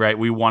use it, right?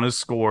 We want to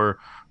score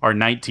our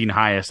 19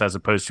 highest as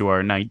opposed to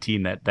our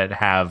 19 that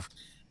have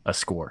a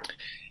score.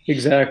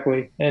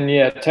 Exactly. And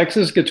yeah,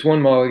 Texas gets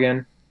 1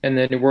 mulligan, and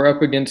then we're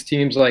up against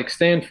teams like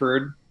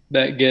Stanford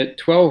that get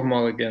 12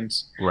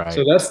 mulligans. Right.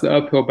 So that's the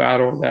uphill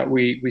battle that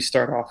we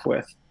start off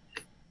with.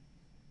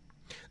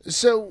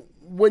 So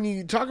when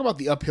you talk about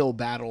the uphill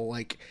battle,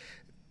 like,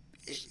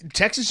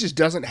 Texas just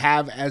doesn't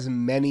have as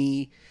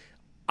many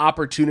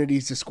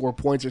opportunities to score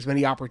points. There's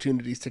many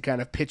opportunities to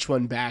kind of pitch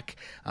one back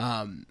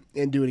and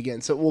do it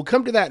again. So we'll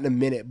come to that in a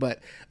minute. But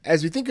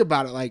as we think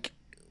about it, like,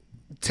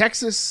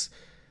 Texas,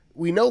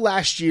 we know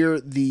last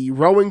year the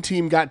rowing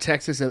team got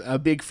Texas a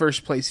big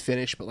first place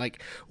finish, but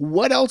like,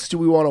 what else do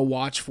we want to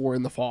watch for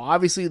in the fall?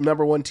 Obviously, the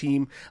number 1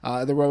 team,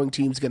 the rowing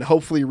team, is going to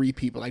hopefully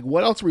repeat, but like,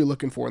 what else are we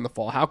looking for in the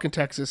fall? How can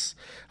Texas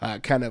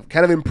kind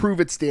of improve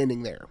its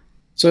standing there?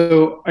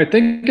 So I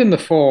think in the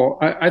fall,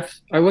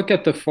 I look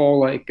at the fall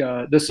like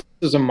this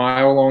is a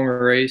mile-long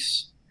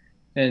race,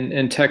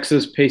 and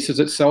Texas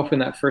paces itself in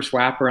that first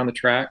lap around the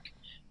track.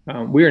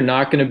 We are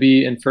not going to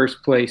be in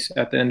first place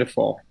at the end of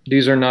fall.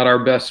 These are not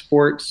our best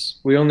sports.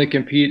 We only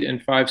compete in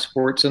 5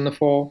 sports in the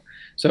fall.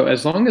 So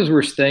as long as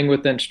we're staying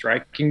within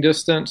striking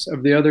distance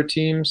of the other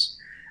teams,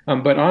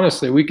 but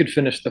honestly, we could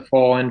finish the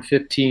fall in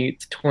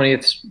 15th,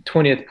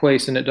 20th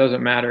place, and it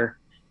doesn't matter.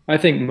 I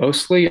think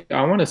mostly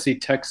I want to see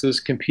Texas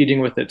competing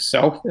with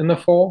itself in the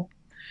fall.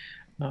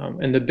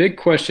 And the big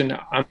question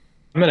I'm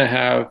going to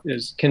have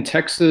is, can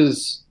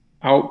Texas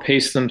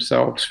outpace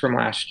themselves from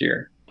last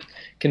year?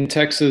 Can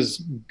Texas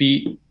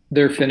beat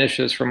their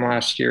finishes from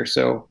last year?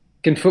 So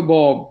can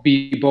football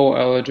be bowl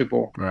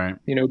eligible? Right.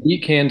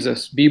 Beat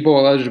Kansas, be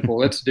bowl eligible.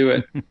 Let's do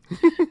it.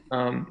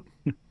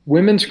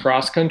 Women's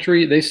cross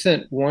country, they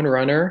sent 1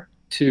 runner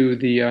to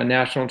the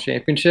national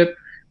championship,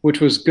 which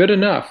was good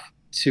enough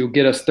to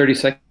get us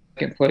 32nd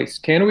place.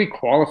 Can we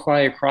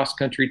qualify a cross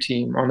country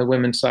team on the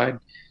women's side?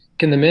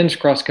 Can the men's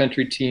cross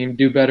country team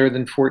do better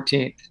than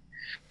 14th?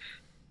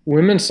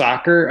 Women's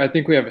soccer, I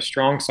think we have a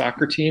strong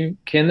soccer team.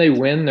 Can they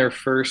win their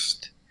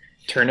first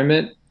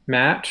tournament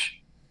match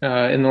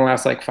in the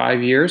last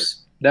 5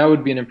 years? That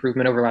would be an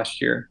improvement over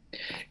last year.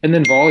 And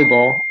then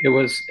volleyball, it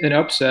was an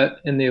upset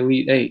in the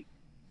Elite 8.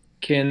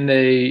 Can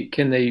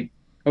they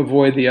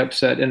avoid the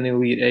upset in the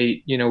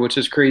Elite 8? Which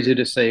is crazy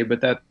to say,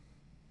 but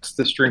that's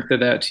the strength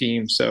of that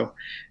team. So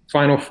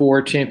Final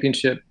Four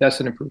championship, that's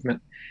an improvement.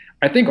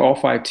 I think all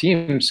 5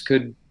 teams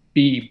could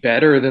be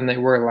better than they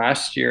were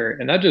last year,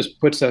 and that just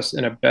puts us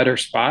in a better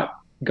spot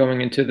going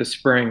into the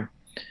spring.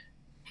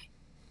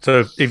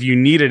 So if you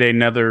needed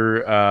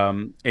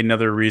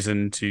another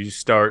reason to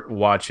start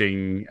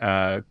watching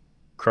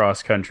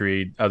cross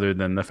country, other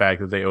than the fact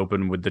that they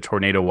open with the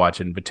Tornado Watch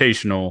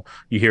Invitational,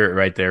 you hear it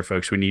right there,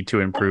 folks. We need to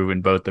improve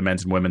in both the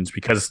men's and women's,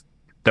 because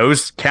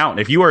those count.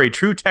 If you are a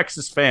true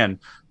Texas fan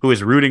who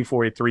is rooting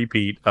for a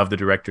three-peat of the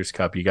Directors'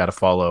 Cup, you got to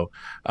follow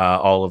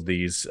all of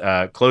these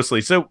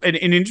closely. So an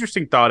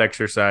interesting thought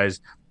exercise,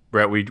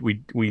 Brett,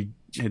 we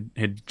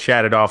had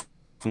chatted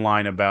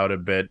offline about a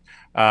bit.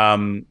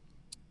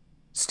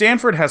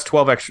 Stanford has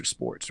 12 extra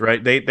sports,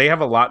 right? They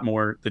have a lot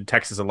more than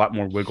Texas, a lot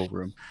more wiggle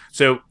room.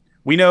 So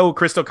we know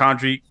Crystal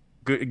Condry,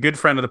 good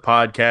friend of the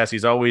podcast.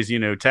 He's always,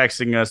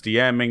 texting us,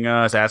 DMing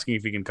us, asking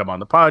if he can come on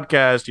the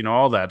podcast,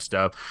 all that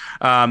stuff.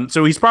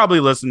 So he's probably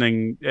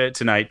listening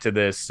tonight to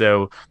this.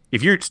 So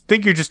if you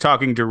think you're just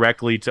talking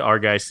directly to our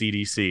guy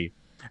CDC,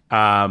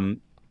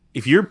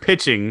 if you're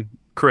pitching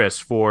Chris,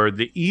 for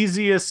the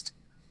easiest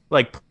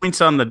like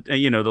points on the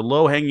the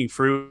low hanging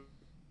fruit.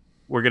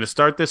 We're going to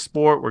start this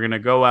sport. We're going to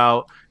go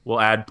out. We'll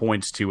add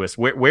points to us.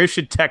 Where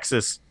should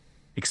Texas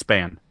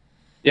expand?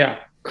 Yeah,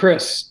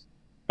 Chris,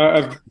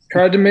 I've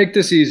tried to make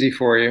this easy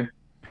for you.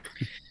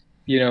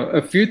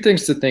 A few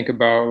things to think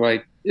about.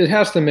 Like, it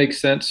has to make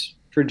sense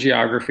for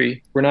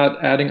geography. We're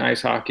not adding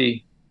ice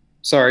hockey.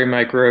 Sorry,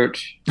 Mike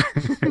Roach.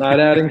 Not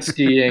adding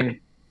skiing.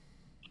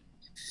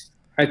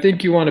 I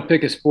think you want to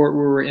pick a sport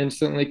where we're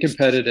instantly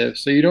competitive.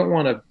 So you don't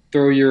want to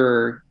throw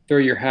your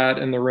hat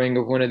in the ring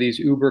of one of these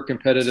uber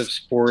competitive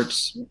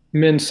sports,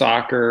 men's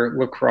soccer,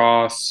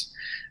 lacrosse,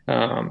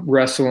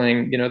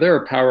 wrestling. There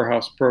are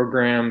powerhouse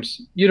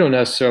programs. You don't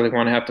necessarily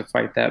want to have to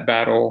fight that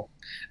battle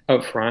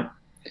up front.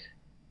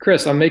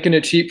 Chris, I'm making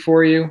it cheap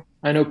for you.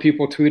 I know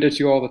people tweet at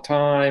you all the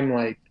time,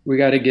 like, we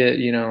got to get,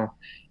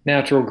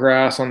 natural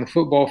grass on the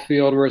football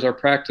field. Where's our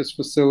practice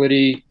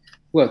facility?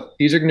 Look,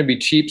 these are going to be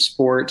cheap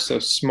sports, so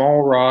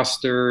small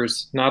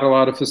rosters, not a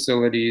lot of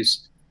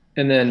facilities.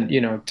 And then,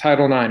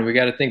 Title IX, we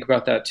got to think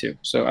about that too.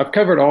 So I've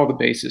covered all the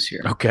bases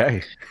here.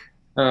 Okay.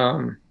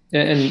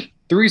 And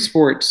three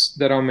sports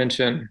that I'll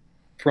mention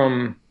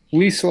from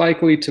least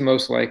likely to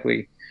most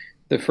likely.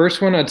 The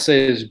first one I'd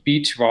say is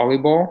beach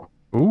volleyball.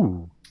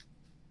 Ooh.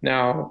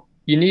 Now,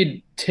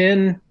 you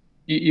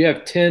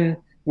have 10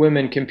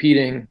 women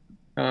competing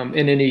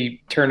in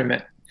any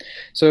tournament.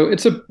 So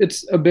it's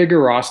a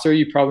bigger roster.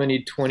 You probably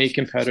need 20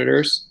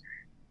 competitors.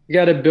 You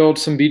got to build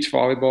some beach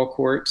volleyball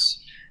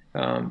courts.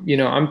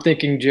 I'm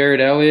thinking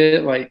Jared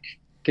Elliott, like,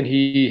 can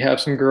he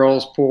have some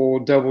girls pull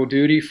double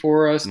duty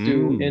for us,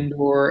 do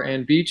indoor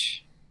and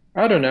beach?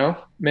 I don't know.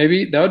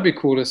 Maybe that would be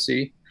cool to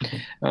see.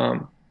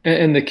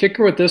 And the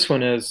kicker with this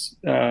one is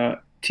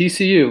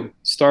TCU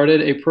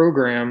started a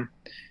program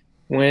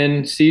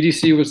when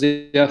CDC was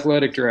the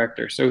athletic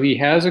director. So he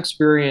has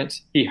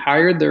experience. He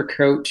hired their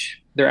coach.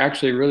 They're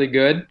actually really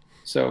good.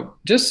 So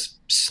just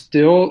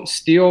still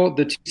steal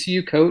the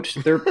TCU coach,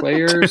 their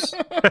players.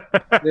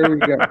 There we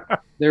go.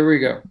 There we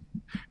go.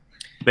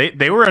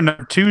 They were a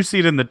number 2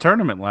 seed in the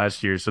tournament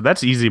last year, so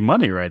that's easy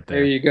money right there.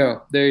 There you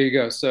go. There you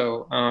go.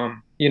 So,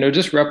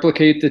 just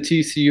replicate the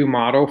TCU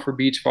model for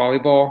beach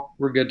volleyball.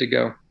 We're good to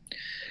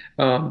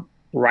go.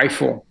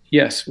 Rifle.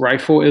 Yes,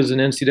 rifle is an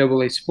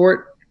NCAA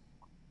sport.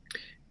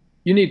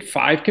 You need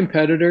 5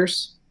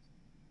 competitors.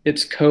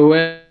 It's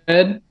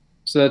co-ed,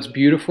 so that's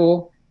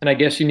beautiful. And I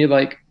guess you need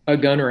like a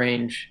gun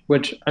range,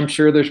 which I'm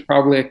sure there's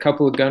probably a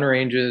couple of gun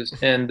ranges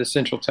in the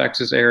Central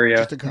Texas area.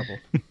 Just a couple.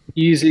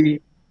 Easy.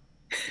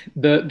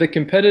 The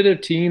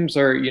competitive teams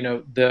are,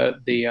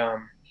 the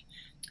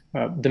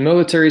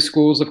military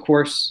schools, of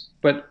course.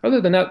 But other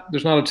than that,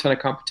 there's not a ton of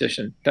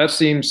competition. That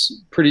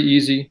seems pretty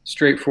easy,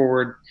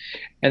 straightforward.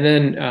 And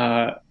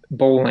then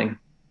bowling.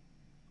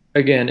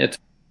 Again, it's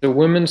a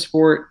women's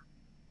sport.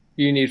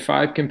 You need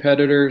 5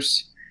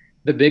 competitors.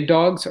 The big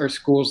dogs are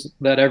schools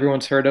that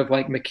everyone's heard of,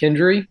 like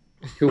McKendree,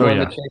 who won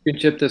the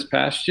championship this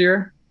past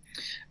year.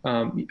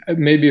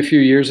 Maybe a few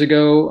years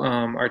ago,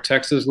 our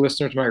Texas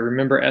listeners might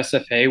remember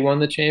SFA won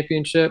the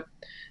championship.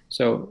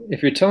 So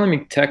if you're telling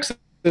me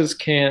Texas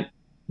can't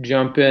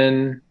jump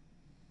in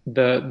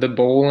the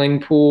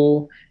bowling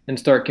pool and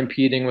start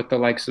competing with the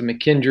likes of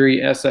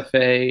McKendree,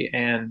 SFA,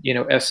 and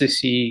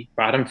SEC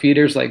bottom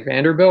feeders like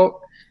Vanderbilt,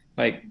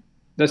 like,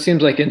 that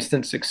seems like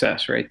instant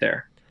success right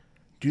there.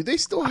 Do they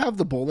still have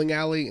the bowling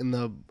alley in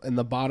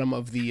the bottom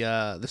of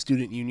the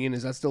student union?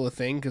 Is that still a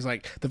thing? Because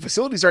like the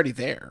facility's already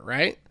there,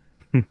 right?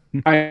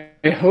 I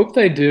hope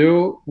they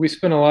do. We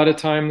spent a lot of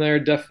time there.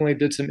 Definitely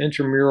did some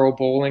intramural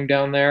bowling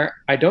down there.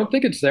 I don't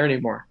think it's there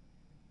anymore.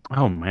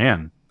 Oh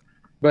man,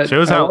 but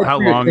shows how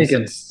long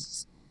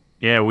since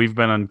we've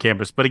been on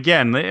campus. But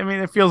again, I mean,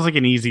 it feels like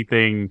an easy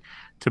thing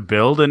to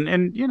build, and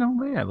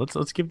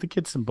let's give the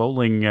kids some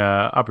bowling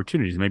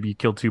opportunities. Maybe you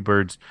kill 2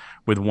 birds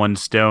with 1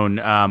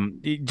 stone.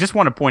 Just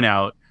want to point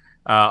out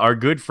our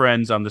good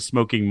friends on the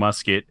Smoking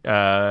Musket.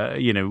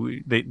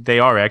 They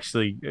are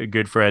actually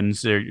good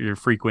friends. They're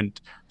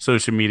frequent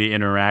social media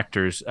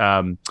interactors.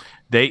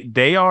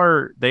 They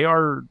are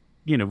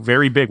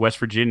very big. West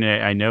Virginia,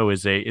 I know,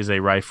 is a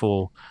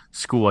rifle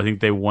school. I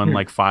think they won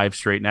like 5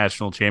 straight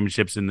national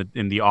championships in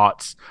the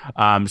aughts.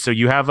 So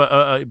you have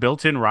a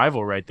built-in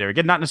rival right there.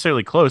 Again, not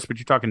necessarily close, but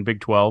you're talking Big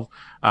 12,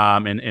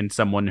 and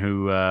someone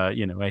who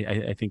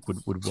I think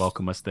would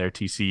welcome us there.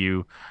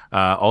 TCU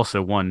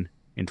also won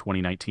in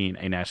 2019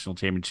 a national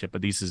championship.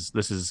 But this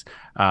is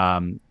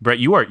Brett.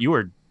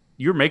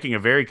 You're making a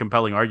very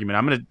compelling argument.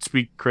 I'm going to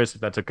speak, Chris, if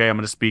that's okay. I'm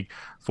going to speak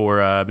for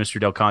Mr.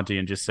 Del Conte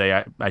and just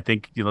say I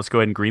think let's go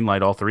ahead and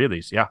greenlight all 3 of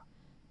these. Yeah.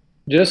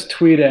 Just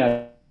tweet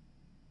at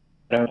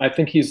him. I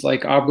think he's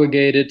like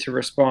obligated to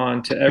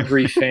respond to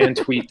every fan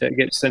tweet that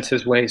gets sent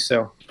his way.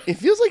 So it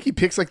feels like he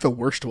picks like the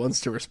worst ones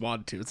to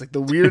respond to. It's like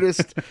the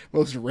weirdest,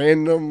 most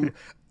random.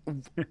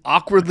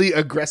 awkwardly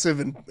aggressive,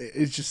 and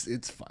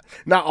it's fun.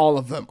 Not all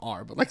of them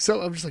are, but like,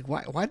 so I'm just like,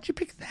 why did you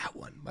pick that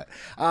one? But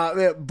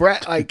man,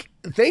 Brett, like,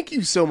 thank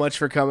you so much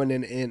for coming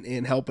in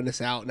and helping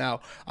us out.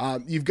 Now,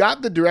 you've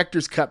got the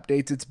Directors Cup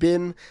dates. It's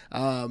been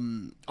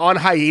on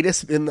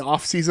hiatus in the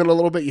off season a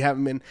little bit. You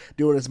haven't been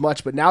doing as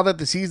much, but now that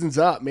the season's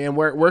up, man,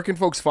 where can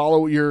folks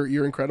follow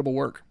your incredible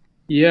work?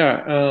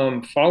 Yeah,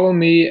 follow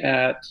me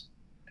at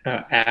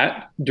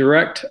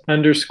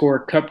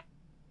direct_cup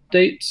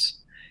dates.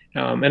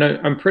 And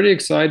I'm pretty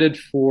excited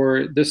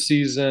for this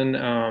season.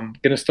 Going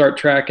to start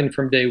tracking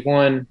from day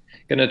one.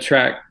 Going to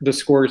track the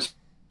scores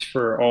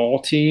for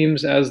all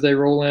teams as they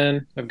roll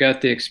in. I've got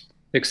the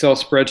Excel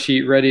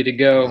spreadsheet ready to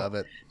go. Love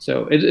it.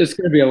 So it's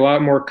going to be a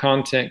lot more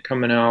content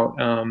coming out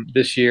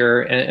this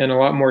year, and a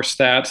lot more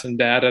stats and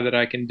data that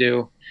I can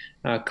do,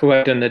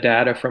 collecting the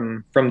data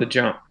from the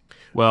jump.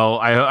 Well,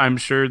 I'm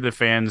sure the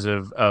fans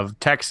of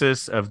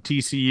Texas, of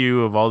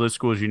TCU, of all the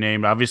schools you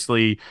named,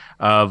 obviously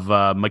of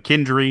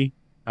McKendree,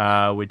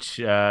 which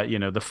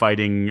the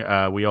fighting,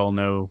 we all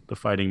know the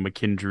fighting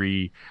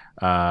McKendree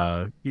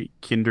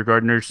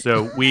kindergartners.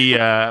 So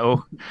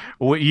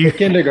The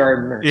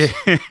kindergartners.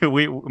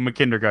 we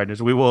McKindergartners.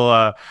 We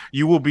will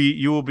you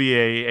will be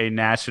a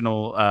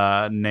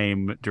national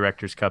name,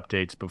 Directors Cup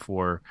dates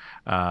before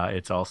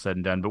it's all said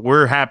and done. But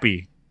we're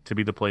happy to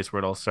be the place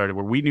where it all started,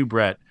 where we knew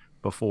Brett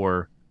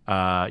before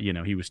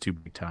he was too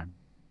big time.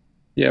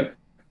 Yep.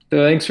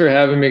 So thanks for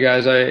having me,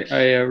 guys. I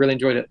really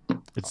enjoyed it.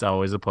 It's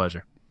always a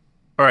pleasure.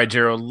 All right,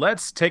 Gerald,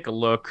 let's take a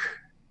look,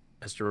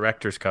 as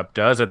Directors Cup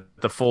does, at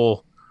the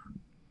full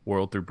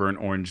world through burnt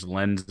orange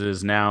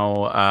lenses.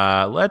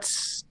 Now,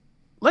 let's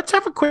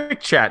have a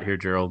quick chat here,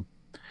 Gerald.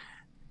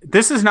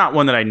 This is not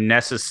one that I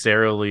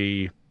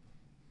necessarily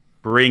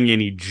bring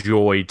any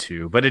joy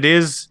to, but it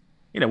is.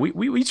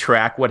 We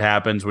track what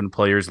happens when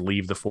players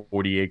leave the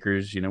 40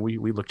 acres. We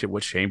looked at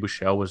what Shane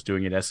Buechele was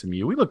doing at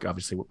SMU. We look,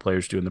 obviously, what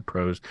players do in the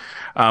pros.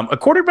 A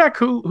quarterback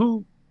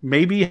who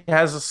maybe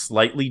has a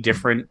slightly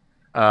different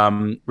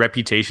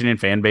reputation and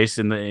fan base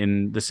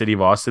in the city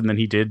of Austin than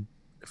he did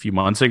a few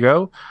months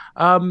ago.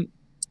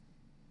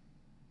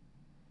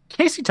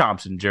 Casey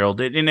Thompson, Gerald,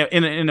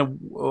 in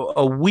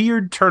a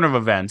weird turn of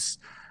events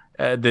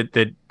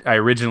that I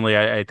originally,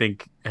 I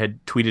think,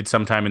 had tweeted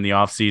sometime in the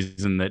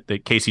offseason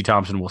that Casey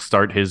Thompson will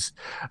start his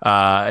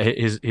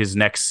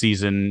next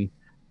season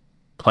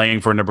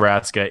playing for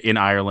Nebraska in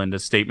Ireland, a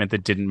statement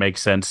that didn't make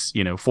sense,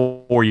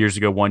 4 years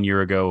ago, 1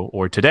 year ago,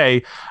 or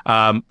today.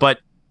 But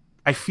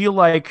I feel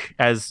like,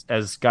 as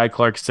Guy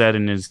Clark said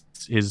in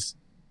his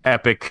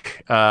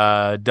epic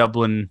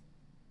Dublin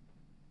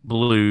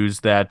Blues,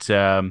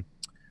 that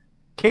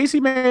Casey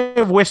may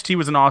have wished he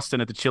was in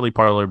Austin at the Chili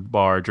Parlor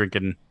bar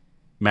drinking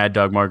Mad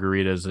Dog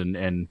margaritas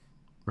and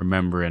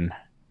remembering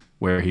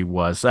where he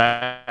was.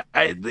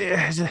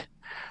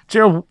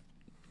 Gerald,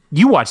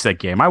 you watched that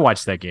game. I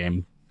watched that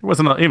game.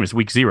 It was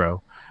week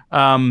 0.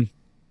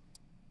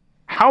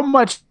 How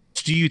much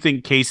do you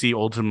think Casey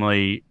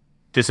ultimately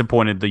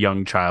disappointed the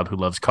young child who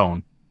loves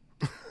Cone?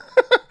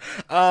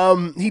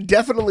 He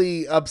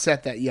definitely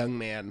upset that young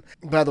man.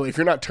 By the way, if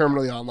you're not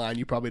terminally online,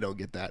 you probably don't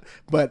get that,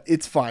 but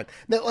it's fine.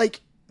 Now,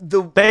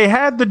 they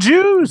had the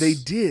juice. They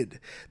did.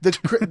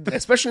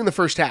 Especially in the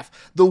first half.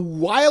 The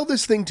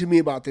wildest thing to me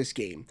about this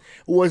game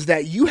was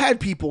that you had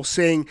people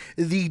saying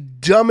the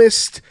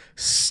dumbest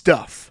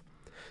stuff.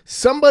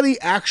 Somebody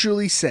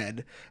actually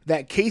said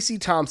that Casey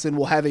Thompson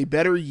will have a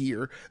better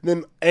year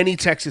than any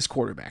Texas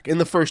quarterback in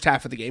the first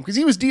half of the game, because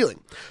he was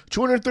dealing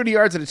 230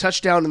 yards and a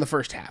touchdown in the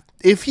first half.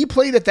 If he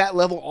played at that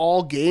level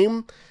all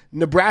game,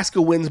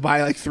 Nebraska wins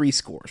by like 3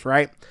 scores,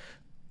 right?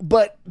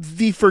 But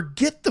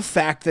forget the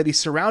fact that he's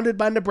surrounded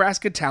by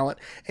Nebraska talent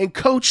and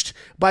coached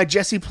by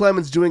Jesse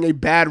Plemons doing a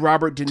bad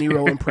Robert De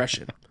Niro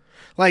impression.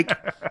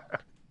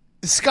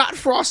 Scott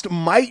Frost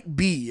might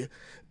be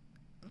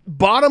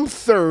bottom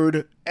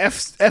third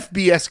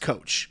FBS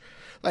coach.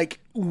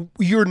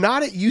 You're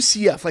not at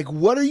UCF.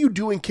 What are you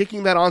doing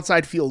kicking that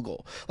onside field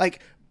goal?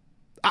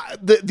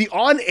 The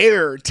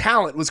on-air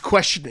talent was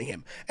questioning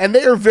him, and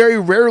they are very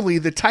rarely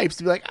the types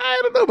to be like, I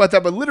don't know about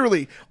that, but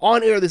literally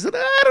on air they said,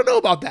 I don't know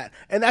about that,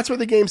 and that's where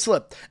the game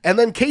slipped. And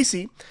then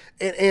Casey,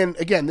 and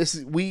again, this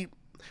is we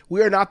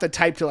are not the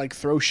type to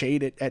throw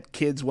shade at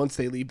kids once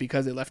they leave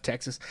because they left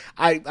Texas.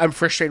 I'm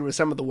frustrated with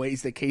some of the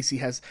ways that Casey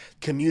has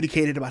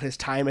communicated about his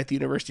time at the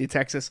University of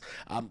Texas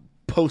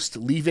post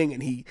leaving,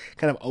 and he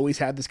kind of always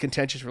had this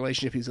contentious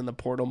relationship. He's in the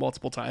portal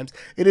multiple times.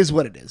 It is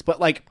what it is, but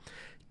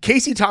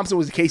Casey Thompson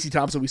was the Casey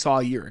Thompson we saw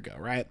a year ago,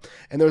 right?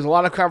 And there was a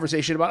lot of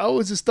conversation about,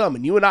 it's his thumb.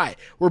 And you and I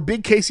were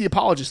big Casey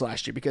apologists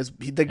last year because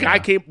the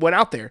guy went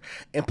out there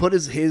and put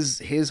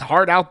his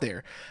heart out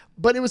there.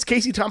 But it was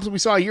Casey Thompson we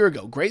saw a year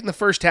ago. Great in the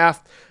first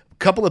half, a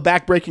couple of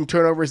back-breaking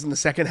turnovers in the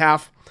second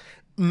half.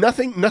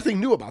 Nothing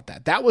new about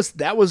that. That was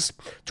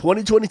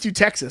 2022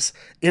 Texas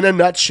in a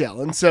nutshell.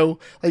 And so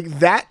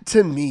that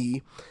to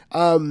me,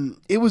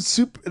 It was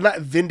super, not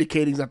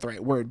vindicating is not the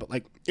right word, but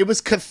like it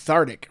was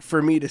cathartic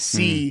for me to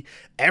see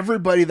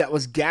everybody that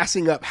was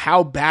gassing up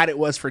how bad it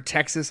was for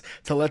Texas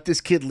to let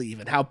this kid leave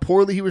and how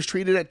poorly he was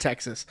treated at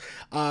Texas.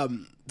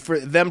 For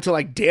them to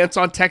like dance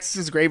on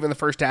Texas's grave in the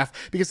first half,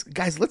 because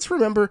guys, let's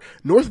remember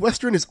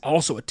Northwestern is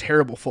also a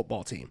terrible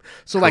football team.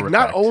 So like,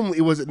 not only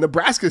was it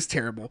Nebraska's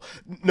terrible,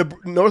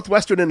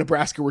 Northwestern and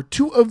Nebraska were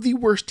two of the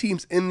worst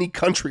teams in the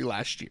country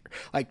last year.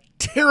 Like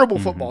terrible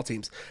football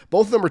teams.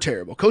 Both of them were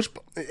terrible. Coach,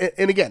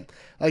 and again,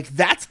 like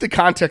that's the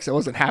context that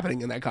wasn't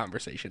happening in that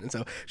conversation, and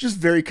so it's just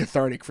very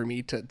cathartic for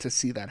me to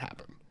see that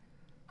happen.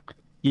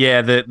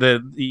 Yeah,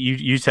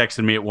 you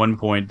texted me at one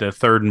point the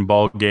 3rd and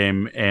ball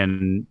game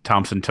and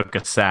Thompson took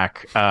a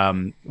sack.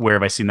 Where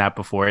have I seen that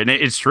before? And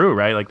it's true,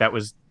 right? Like that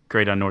was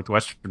great on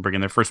Northwestern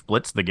bringing their first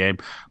blitz of the game.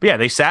 But yeah,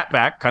 they sat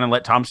back, kind of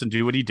let Thompson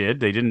do what he did.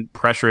 They didn't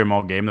pressure him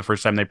all game. The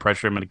first time they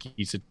pressure him in a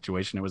key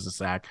situation, it was a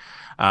sack.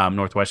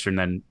 Northwestern,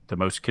 then the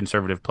most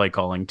conservative play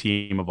calling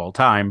team of all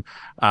time,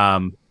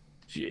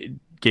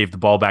 gave the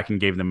ball back and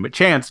gave them a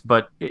chance,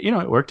 but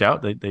it worked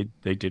out.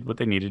 They did what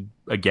they needed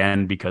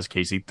again because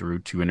Casey threw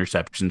 2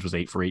 interceptions, was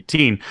 8 for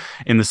 18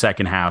 in the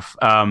second half.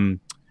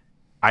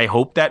 I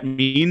hope that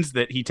means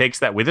that he takes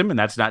that with him, and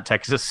that's not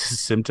Texas'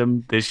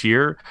 symptom this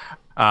year.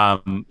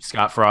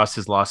 Scott Frost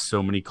has lost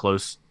so many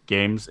close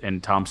games,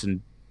 and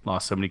Thompson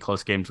lost so many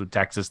close games with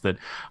Texas that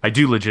I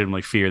do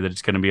legitimately fear that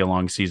it's going to be a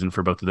long season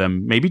for both of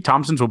them. Maybe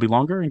Thompson's will be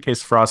longer in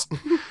case Frost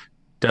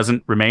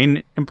doesn't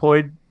remain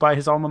employed by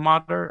his alma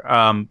mater.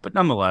 But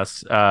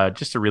nonetheless,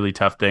 just a really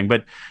tough thing.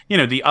 But,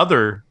 the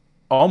other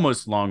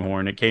almost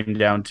Longhorn, it came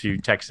down to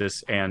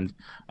Texas and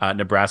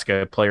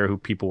Nebraska. A player who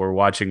people were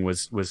watching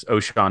was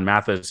O'Shawn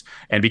Mathis.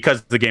 And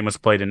because the game was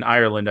played in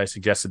Ireland, I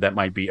suggested that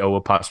might be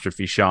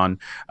O''Sean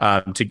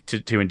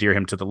to endear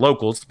him to the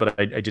locals. But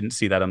I didn't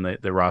see that on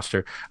the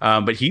roster.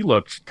 But he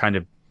looked kind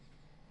of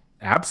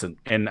absent.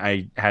 And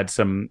I had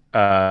some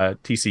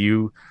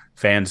TCU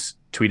fans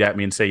tweet at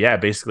me and say, yeah,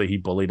 basically he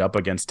bullied up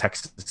against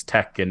Texas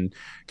Tech and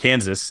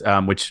Kansas,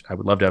 which I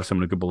would love to have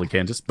someone who could bully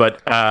Kansas,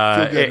 but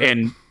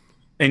and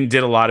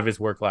did a lot of his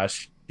work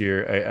last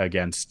year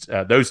against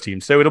those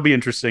teams. So it'll be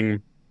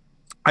interesting.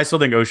 I still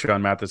think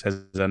O'Shawn Mathis has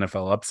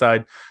NFL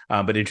upside,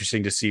 but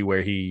interesting to see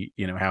where he,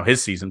 how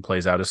his season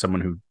plays out as someone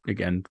who,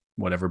 again,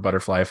 whatever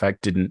butterfly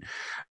effect, didn't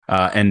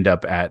end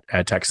up at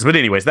Texas. But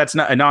anyways, that's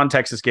not a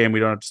non-Texas game. We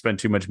don't have to spend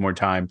too much more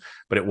time,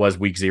 but it was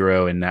week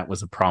 0, and that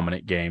was a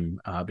prominent game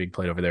being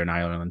played over there in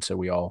Ireland.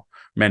 So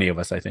many of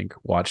us, I think,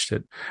 watched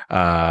it.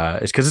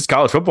 It's because it's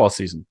college football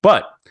season.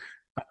 But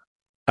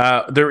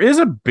there is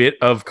a bit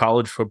of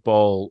college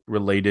football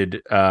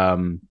related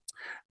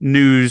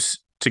news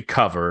to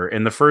cover,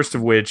 and the first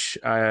of which,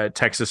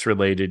 Texas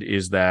related,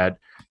 is that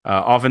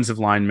offensive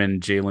lineman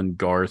Jalen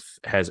Garth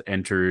has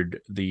entered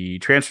the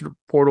transfer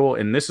portal,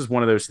 and this is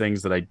one of those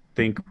things that I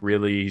think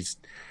really he's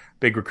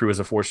big recruit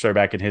as a 4-star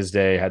back in his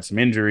day, had some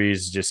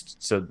injuries,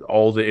 just so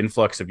all the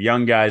influx of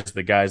young guys,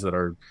 the guys that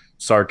are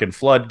Sark and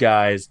Flood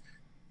guys,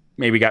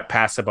 maybe got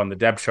passed up on the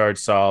depth chart,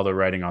 saw the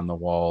writing on the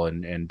wall,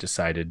 and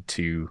decided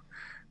to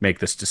make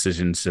this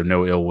decision. So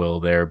no ill will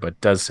there, but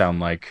does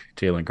sound like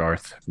Jalen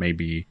Garth may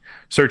be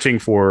searching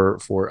for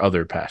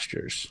other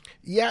pastures.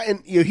 Yeah,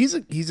 and he's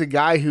a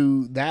guy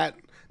who that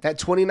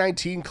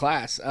 2019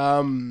 class,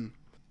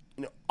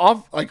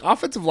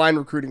 offensive line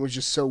recruiting was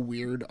just so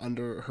weird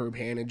under Herb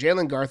Hand. And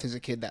Jalen Garth is a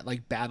kid that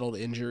like battled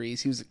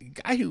injuries. He was a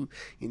guy who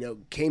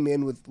came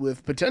in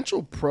with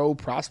potential pro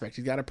prospect.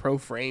 He's got a pro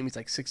frame. He's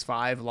like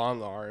 6'5",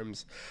 long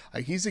arms.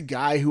 Like he's a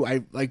guy who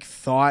I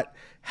thought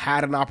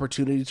had an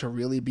opportunity to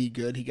really be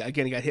good. He got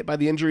hit by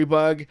the injury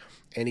bug,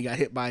 and he got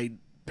hit by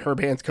Herb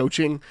Hand's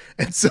coaching,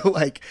 and so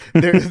like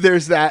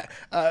there's that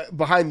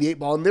behind the 8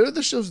 ball, and they're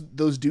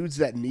those dudes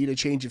that need a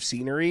change of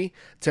scenery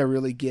to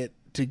really get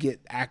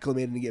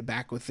acclimated and get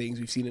back with things.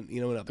 We've seen it,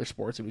 in other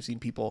sports, and we've seen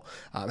people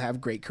have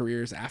great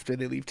careers after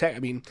they leave Tech. I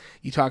mean,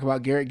 you talk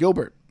about Garrett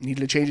Gilbert,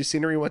 needed a change of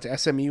scenery, went to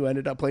SMU,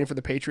 ended up playing for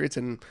the Patriots,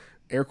 and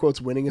air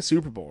quotes winning a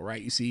Super Bowl,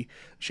 right? You see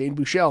Shane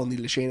Buechele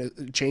needed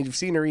a change of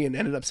scenery and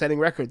ended up setting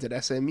records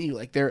at SMU.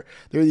 Like there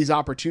are these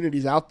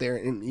opportunities out there,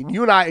 and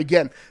you and I,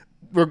 again,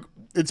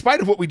 in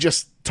spite of what we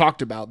just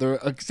talked about, there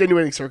are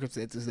extenuating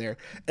circumstances there.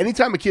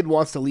 Anytime a kid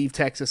wants to leave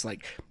Texas,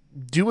 like,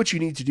 do what you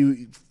need to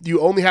do.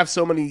 You only have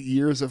so many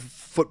years of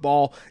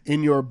football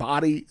in your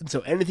body, and so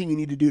anything you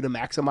need to do to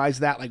maximize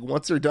that, like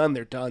once they're done,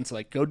 they're done. So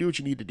like, go do what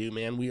you need to do,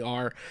 man. We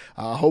are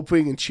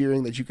hoping and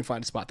cheering that you can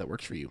find a spot that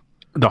works for you.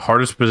 The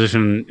hardest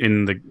position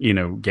in the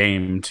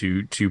game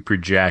to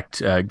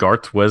project.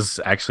 Garth was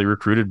actually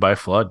recruited by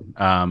Flood.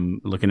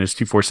 Looking at his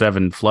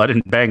 247, Flood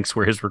and Banks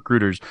were his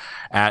recruiters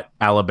at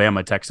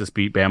Alabama. Texas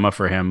beat Bama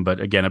for him, but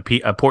again,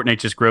 a Port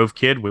Neches Grove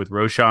kid with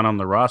Roschon on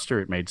the roster.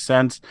 It made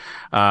sense.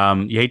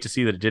 You hate to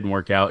see that it didn't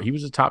work out. He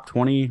was a top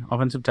 20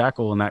 offensive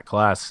tackle in that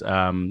class.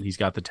 He's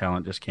got the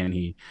talent. Just can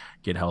he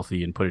get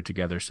healthy and put it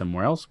together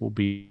somewhere else? We'll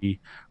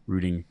be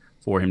rooting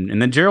for him.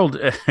 And then Gerald,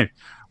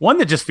 one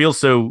that just feels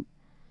so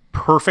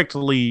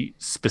perfectly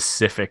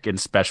specific and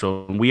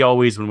special. And we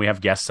always, when we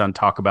have guests on,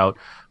 talk about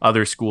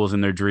other schools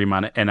and their dream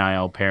on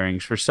NIL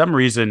pairings. For some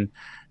reason,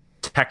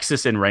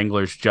 Texas and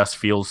Wranglers just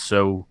feels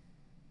so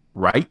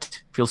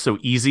right, feels so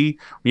easy.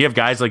 We have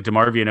guys like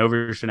DeMarvion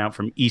Overshown out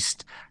from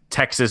East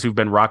Texas who've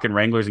been rocking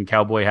Wranglers and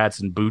cowboy hats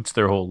and boots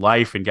their whole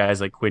life, and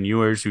guys like Quinn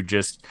Ewers who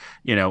just,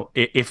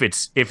 if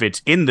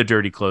it's in the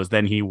dirty clothes,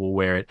 then he will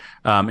wear it.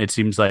 It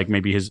seems like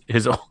maybe his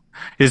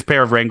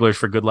pair of Wranglers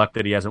for good luck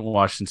that he hasn't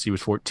washed since he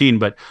was 14,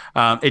 but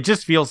it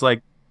just feels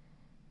like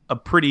a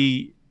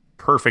pretty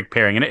perfect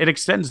pairing, and it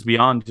extends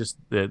beyond just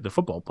the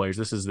football players.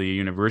 This is the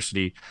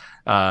university,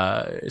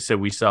 so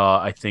we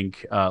saw, I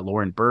think,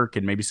 Lauren Burke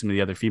and maybe some of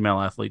the other female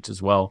athletes as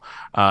well,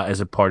 as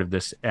a part of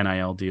this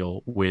NIL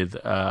deal with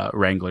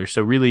Wrangler.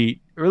 So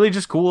really, really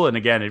just cool. And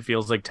again, it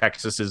feels like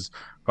Texas is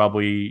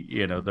probably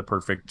the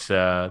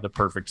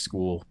perfect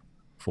school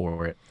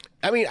for it.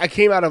 I mean, I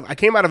came out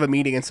of a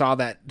meeting and saw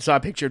a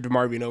picture of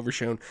DeMarvion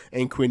Overshown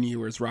and Quinn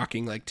Ewers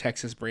rocking like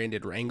Texas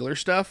branded Wrangler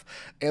stuff,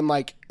 and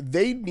like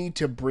they need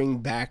to bring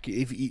back,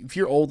 if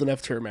you're old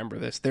enough to remember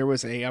this,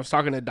 I was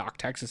talking to Doc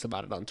Texas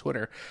about it on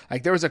Twitter.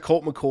 Like there was a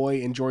Colt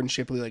McCoy and Jordan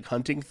Shipley like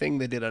hunting thing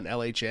they did on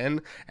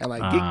LHN, and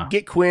like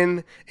get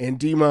Quinn and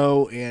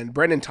Demo, and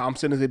Brendan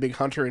Thompson is a big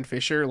hunter and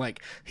fisher.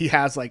 Like he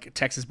has like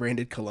Texas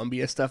branded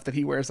Columbia stuff that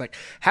he wears. Like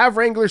have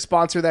Wrangler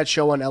sponsor that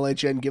show on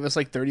LHN, give us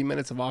like 30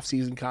 minutes of off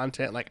season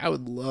content. Like I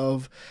would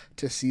love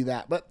to see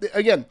that. But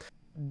again,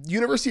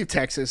 University of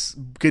Texas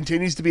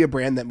continues to be a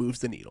brand that moves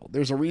the needle.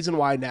 There's a reason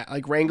why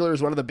like Wrangler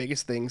is one of the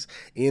biggest things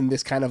in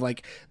this kind of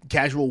like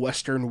casual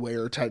Western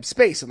wear type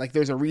space. And like,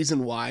 there's a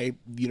reason why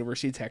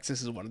University of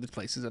Texas is one of the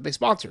places that they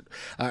sponsored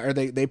or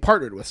they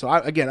partnered with. So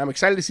I'm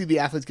excited to see the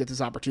athletes get this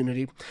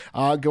opportunity.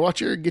 Go out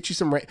here, get you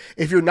some,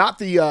 if you're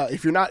not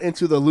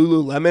into the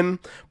Lululemon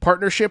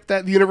partnership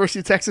that the University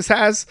of Texas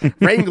has,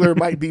 Wrangler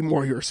might be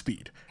more your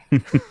speed.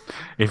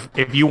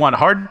 If you want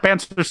hard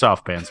pants or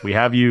soft pants, we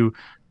have you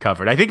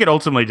covered. I think it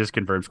ultimately just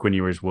confirms Quinn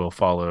Ewers will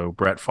follow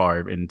Brett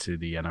Favre into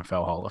the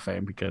NFL Hall of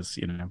Fame, because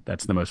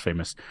that's the most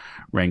famous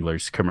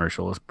Wranglers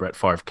commercial, is Brett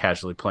Favre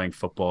casually playing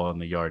football in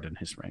the yard in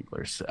his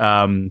Wranglers.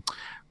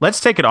 Let's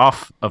take it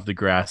off of the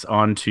grass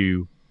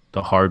onto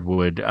the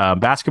hardwood.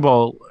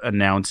 Basketball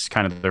announced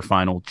kind of their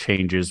final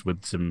changes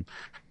with some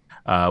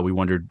we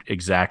wondered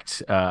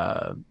exact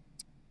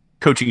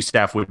coaching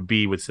staff would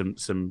be, with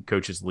some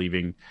coaches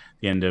leaving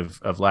the end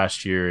of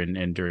last year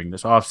and during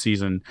this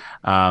offseason.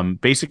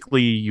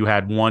 Basically, you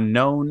had one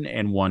known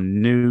and one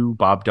new,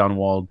 Bob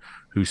Dunwald,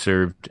 who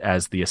served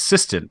as the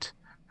assistant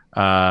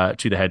to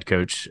the head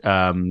coach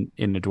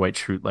in the Dwight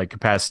Schrute-like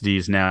capacity,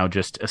 is now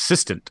just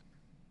assistant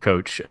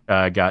coach.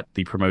 Got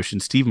the promotion.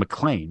 Steve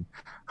McLean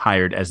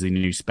hired as the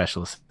new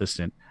special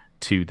assistant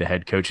to the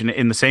head coach. And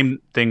in the same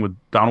thing with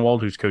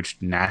Donwald, who's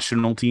coached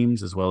national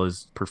teams as well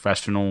as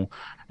professional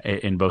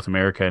in both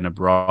America and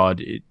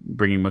abroad,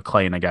 bringing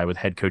McLean, a guy with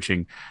head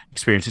coaching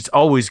experience. It's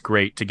always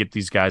great to get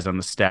these guys on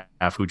the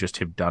staff who just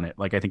have done it.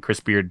 Like I think Chris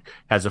Beard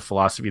has a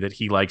philosophy that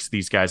he likes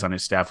these guys on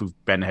his staff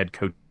who've been head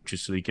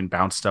coaches, so he can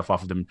bounce stuff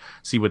off of them,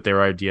 see what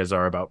their ideas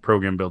are about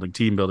program building,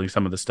 team building,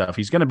 some of the stuff.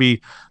 He's going to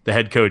be the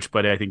head coach,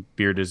 but I think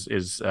Beard is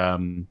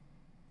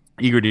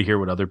eager to hear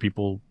what other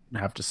people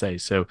have to say.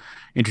 So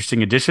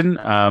interesting addition.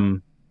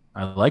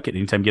 I like it.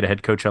 Anytime you get a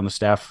head coach on the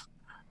staff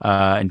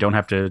and don't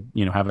have to,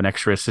 have an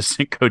extra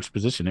assistant coach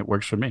position, it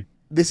works for me.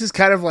 This is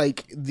kind of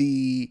like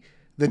the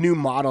new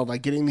model,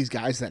 like getting these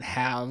guys that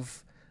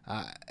have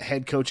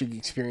head coaching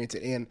experience.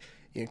 And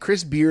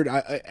Chris Beard,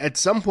 at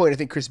some point, I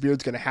think Chris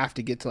Beard's going to have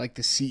to get to like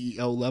the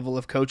CEO level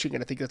of coaching,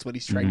 and I think that's what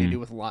he's trying to do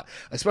with a lot,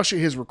 especially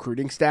his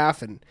recruiting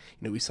staff. And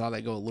we saw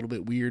that go a little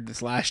bit weird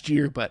this last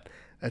year, but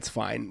that's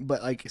fine.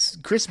 But like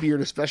Chris Beard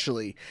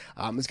especially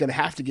is going to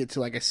have to get to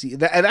like a C,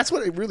 and that's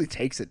what it really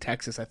takes at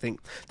Texas, I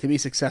think, to be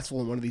successful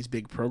in one of these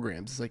big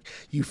programs. It's like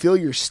you fill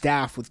your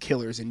staff with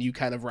killers, and you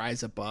kind of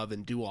rise above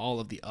and do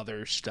all of the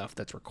other stuff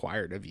that's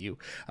required of you.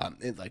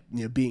 And like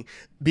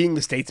being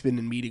the statesman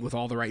and meeting with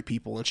all the right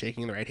people and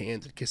shaking the right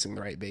hands and kissing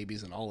the right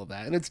babies and all of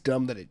that. And it's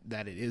dumb that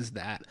it is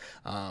that.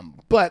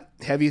 But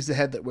heavy is the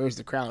head that wears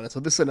the crown. And so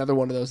this is another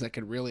one of those that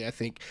could really, I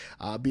think,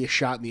 be a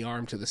shot in the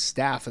arm to the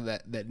staff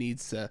that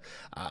needs to.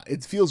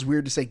 It feels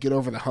weird to say get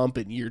over the hump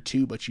in year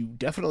 2, but you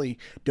definitely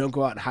don't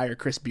go out and hire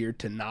Chris Beard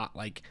to not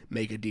like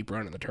make a deep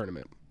run in the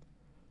tournament.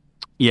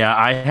 Yeah,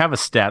 I have a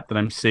stat that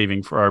I'm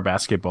saving for our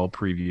basketball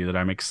preview that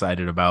I'm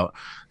excited about.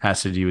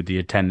 Has to do with the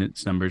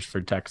attendance numbers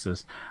for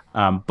Texas.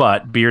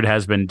 But Beard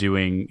has been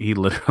doing, he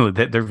literally,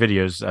 their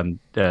videos on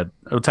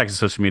Texas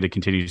social media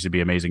continues to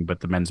be amazing, but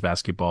the men's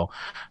basketball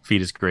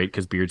feed is great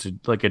because Beard's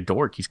like a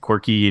dork. He's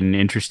quirky and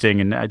interesting,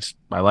 and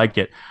I like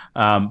it.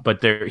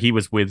 But he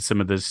was with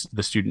some of the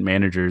student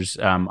managers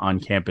on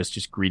campus,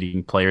 just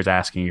greeting players,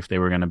 asking if they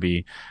were going to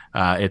be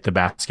at the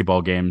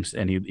basketball games.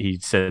 And he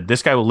said,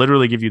 this guy will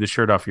literally give you the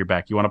shirt off your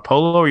back. You want a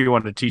polo or you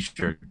want a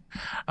t-shirt?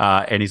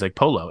 And he's like,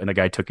 polo. And the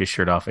guy took his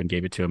shirt off and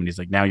gave it to him. And he's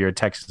like, now you're a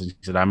Texas. And he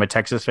said, I'm a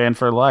Texas fan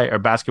for life, or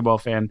basketball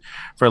fan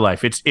for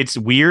life. It's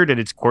weird and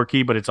it's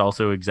quirky, but it's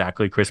also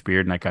exactly Chris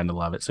Beard, and I kind of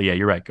love it. So yeah,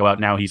 you're right. Go out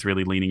now. He's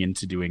really leaning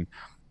into doing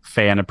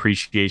fan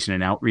appreciation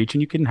and outreach.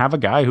 And you can have a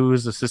guy who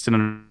is assistant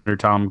under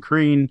Tom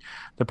Crean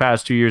the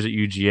past 2 years at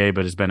UGA,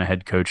 but has been a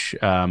head coach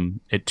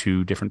at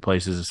two different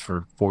places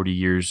for 40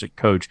 years at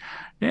coach,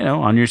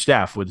 on your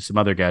staff with some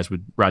other guys,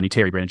 with Rodney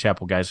Terry, Brandon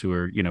Chappell, guys who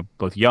are,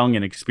 both young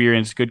and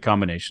experienced, good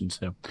combination.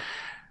 So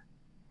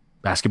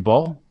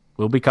basketball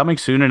will be coming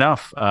soon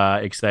enough.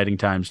 Exciting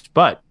times.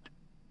 But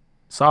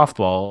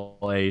softball,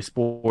 a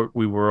sport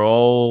we were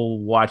all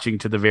watching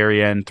to the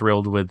very end,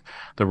 thrilled with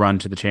the run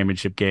to the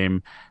championship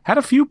game, had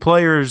a few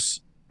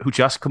players who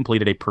just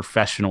completed a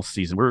professional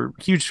season. We're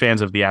huge fans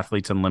of the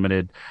Athletes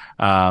Unlimited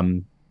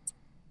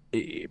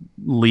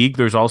league.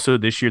 There's also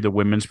this year the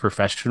Women's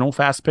Professional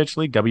Fast Pitch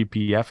League,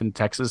 WPF, in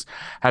Texas,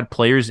 had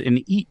players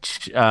in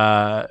each.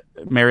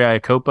 Mary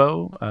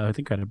Iacopo, I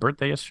think, had a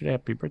birthday yesterday.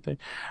 Happy birthday.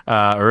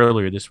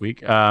 Earlier this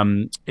week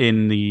in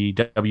the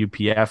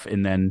WPF,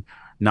 and then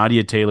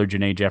Nadia Taylor,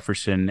 Janae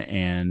Jefferson,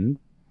 and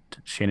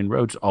Shannon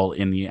Rhodes all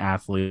in the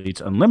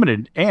Athletes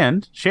Unlimited.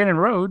 And Shannon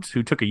Rhodes,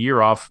 who took a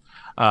year off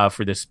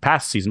for this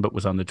past season but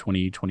was on the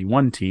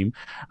 2021 team,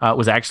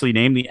 was actually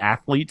named the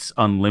Athletes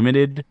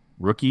Unlimited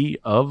Rookie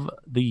of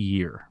the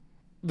Year.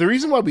 The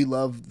reason why we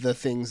love the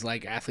things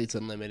like Athletes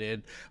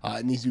Unlimited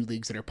and these new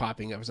leagues that are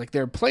popping up is like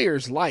there are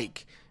players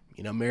like,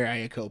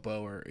 Mary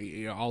Iacopo or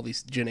all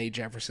these Janae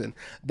Jefferson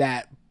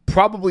that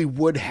probably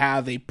would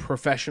have a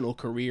professional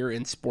career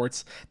in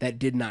sports that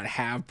did not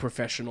have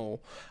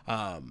professional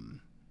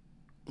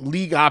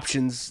league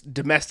options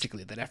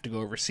domestically, that have to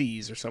go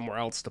overseas or somewhere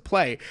else to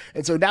play.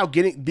 And so now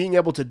being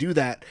able to do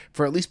that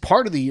for at least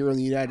part of the year in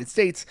the United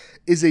States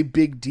is a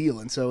big deal.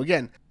 And so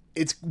again,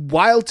 it's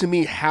wild to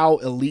me how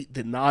elite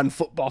the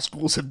non-football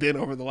schools have been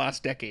over the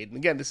last decade. And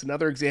again, this is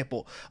another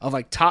example of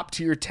like top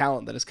tier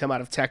talent that has come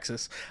out of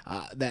Texas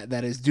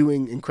that is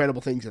doing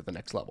incredible things at the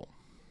next level.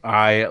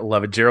 I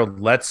love it. Gerald,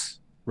 let's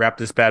wrap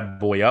this bad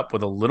boy up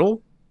with a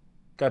little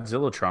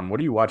Godzillatron. What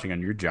are you watching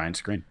on your giant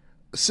screen?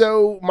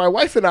 So my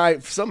wife and I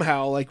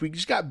somehow, we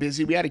just got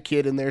busy. We had a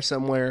kid in there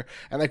somewhere,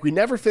 and we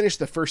never finished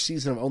the first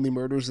season of Only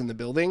Murders in the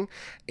Building.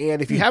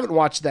 And if you haven't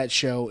watched that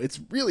show, it's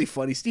really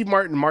funny. Steve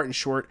Martin and Martin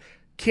Short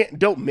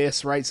don't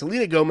miss, right?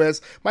 Selena Gomez.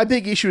 My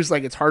big issue is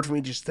it's hard for me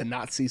just to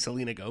not see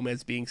Selena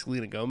Gomez being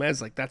Selena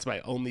Gomez. That's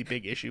my only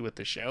big issue with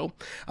the show.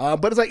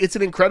 But it's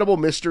an incredible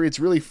mystery. It's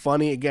really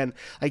funny. Again,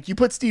 you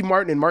put Steve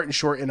Martin and Martin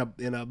Short in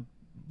a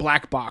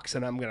black box,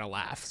 and I'm gonna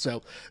laugh.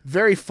 So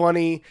very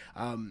funny.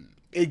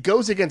 It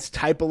goes against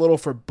type a little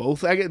for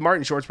both. I get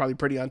Martin Short's probably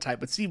pretty on type,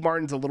 but Steve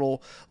Martin's a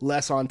little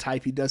less on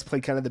type. He does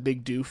play kind of the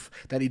big doof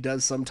that he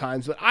does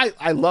sometimes, but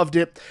I loved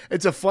it.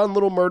 It's a fun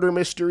little murder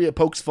mystery. It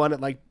pokes fun at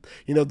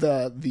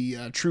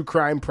the true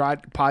crime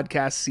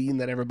podcast scene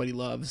that everybody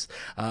loves.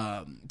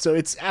 So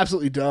it's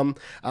absolutely dumb.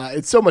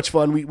 It's so much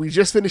fun. We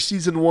just finished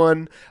season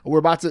 1. We're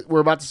about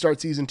to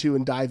start season 2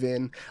 and dive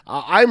in.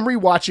 I'm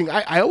rewatching.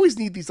 I always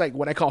need these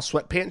what I call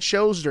sweatpants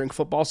shows during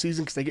football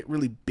season because they get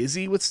really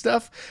busy with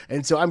stuff,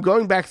 and so I'm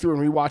going back through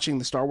and rewatching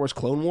the Star Wars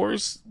Clone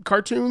Wars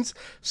cartoons.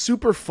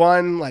 Super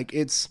fun.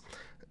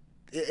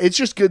 It's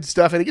just good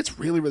stuff, and it gets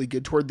really, really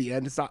good toward the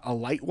end. It's not a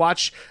light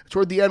watch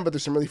toward the end, but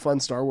there's some really fun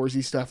Star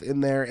Wars-y stuff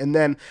in there. And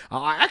then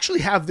I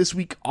actually have this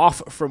week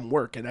off from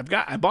work, and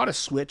I bought a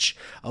Switch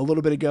a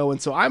little bit ago, and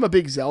so I'm a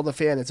big Zelda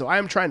fan, and so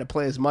I'm trying to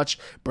play as much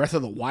Breath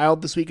of the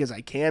Wild this week as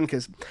I can,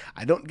 because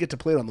I don't get to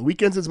play it on the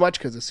weekends as much,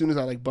 because as soon as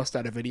I bust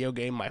out a video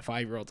game, my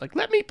 5-year-old's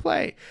let me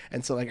play.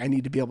 And so I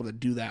need to be able to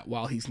do that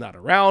while he's not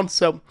around.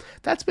 So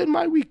that's been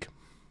my week.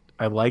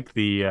 I like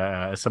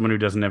the someone who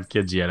doesn't have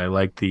kids yet. I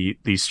like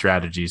these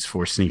strategies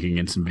for sneaking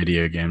in some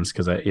video games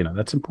because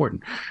that's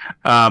important.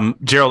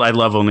 Gerald, I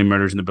love Only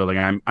Murders in the Building.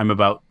 I'm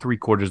about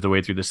 3/4 of the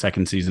way through the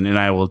second season, and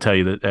I will tell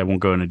you that I won't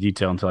go into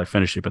detail until I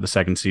finish it. But the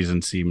second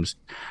season seems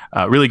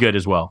really good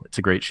as well. It's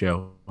a great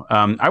show.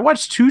 I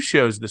watched 2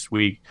 shows this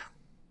week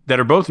that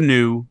are both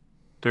new.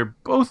 They're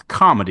both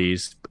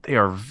comedies, but they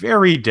are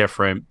very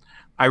different.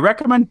 I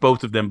recommend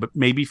both of them, but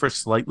maybe for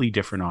slightly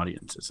different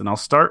audiences. And I'll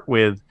start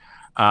with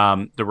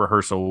The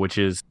Rehearsal, which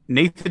is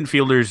Nathan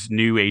Fielder's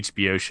new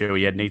HBO show.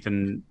 He had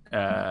Nathan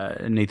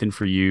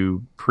For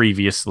You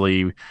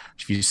previously.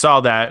 If you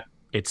saw that,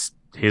 it's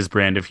his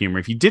brand of humor.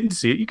 If you didn't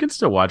see it, you can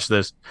still watch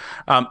this.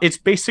 It's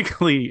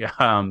basically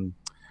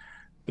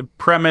the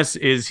premise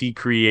is he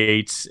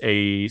creates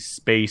a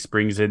space,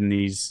 brings in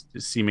these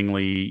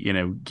seemingly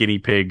guinea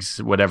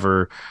pigs,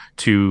 whatever,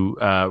 to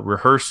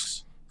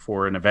rehearse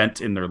for an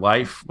event in their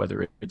life,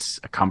 whether it's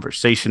a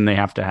conversation they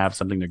have to have,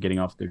 something they're getting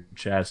off their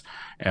chest,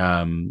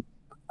 a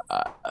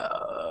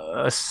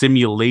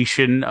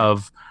simulation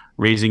of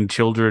raising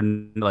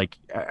children.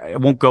 I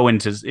won't go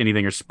into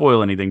anything or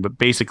spoil anything, but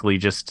basically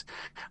just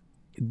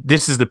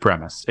this is the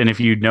premise. And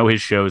if you know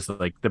his shows,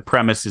 the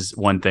premise is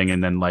one thing,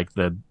 and then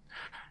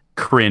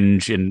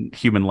cringe and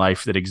human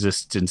life that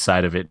exists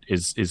inside of it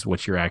is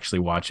what you're actually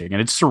watching.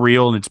 And it's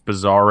surreal and it's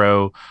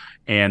bizarro.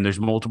 And there's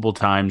multiple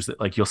times that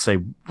like you'll say,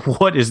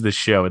 "What is this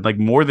show?" And like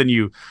more than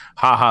you,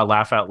 haha,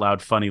 laugh out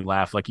loud, funny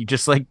laugh. Like you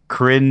just like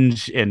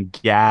cringe and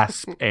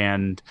gasp,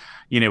 and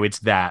it's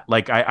that.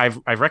 Like I've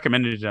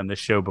recommended it on this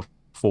show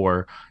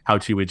before, How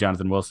to with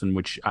Jonathan Wilson,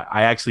 which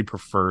I actually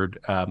preferred,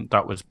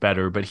 thought was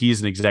better. But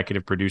he's an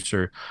executive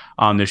producer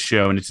on this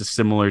show, and it's a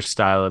similar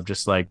style of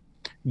just like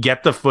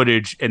get the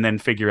footage and then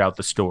figure out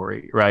the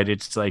story, right?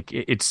 It's like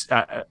it's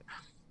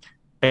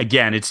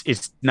again,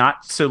 it's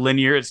not so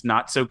linear, it's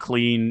not so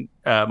clean.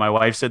 My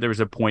wife said there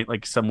was a point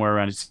like somewhere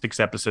around 6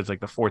 episodes,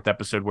 like the fourth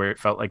episode, where it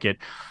felt like it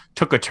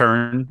took a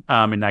turn,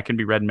 and that can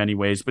be read in many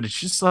ways. But it's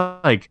just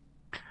like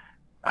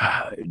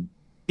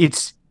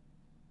it's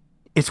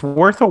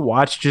worth a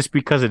watch just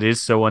because it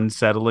is so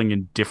unsettling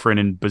and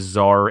different and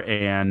bizarre,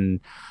 and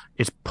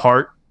it's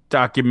part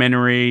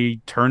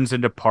documentary turns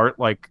into part,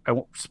 like, I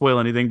won't spoil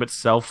anything, but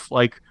self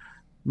like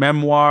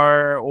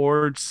memoir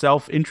or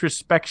self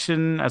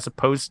introspection as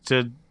opposed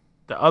to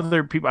the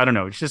other people. I don't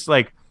know. It's just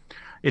like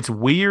it's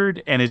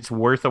weird, and it's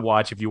worth a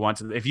watch if you want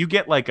to. If you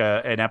get like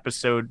an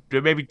episode,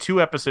 maybe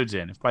 2 episodes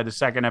in, if by the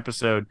second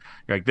episode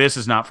you're like, this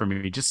is not for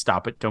me, just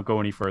stop it. Don't go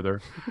any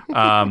further.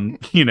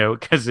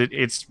 Because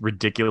it's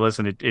ridiculous,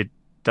 and it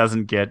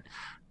doesn't get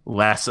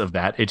less of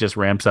that. It just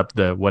ramps up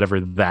the whatever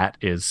that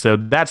is. So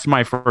that's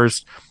my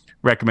first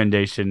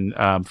recommendation.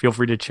 Feel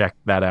free to check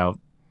that out.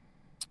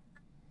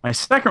 My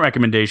second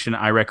recommendation,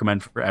 I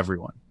recommend for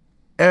everyone.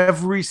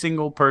 Every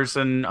single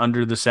person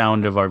under the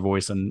sound of our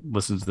voice and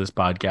listens to this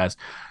podcast,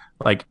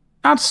 like,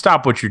 not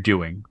stop what you're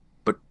doing,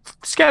 but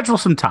schedule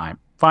some time.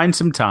 Find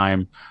some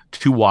time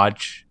to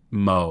watch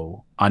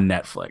Mo on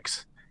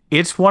Netflix.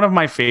 It's one of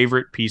my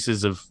favorite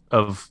pieces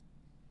of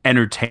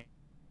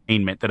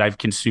entertainment that I've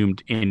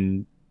consumed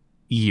in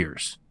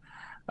years.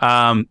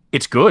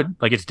 It's good.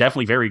 Like, it's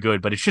definitely very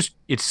good, but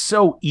it's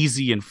so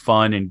easy and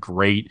fun and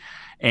great.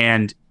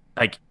 And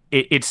like,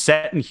 it's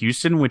set in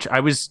Houston, which I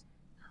was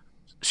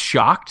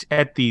shocked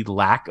at the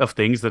lack of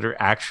things that are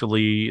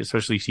actually,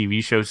 especially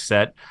TV shows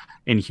set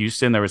in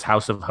Houston. There was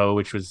House of Ho,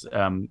 which was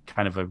kind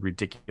of a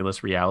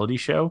ridiculous reality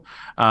show.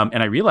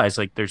 And I realized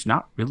like there's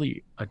not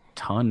really a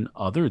ton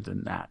other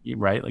than that,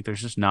 right? Like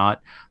there's just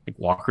not, like,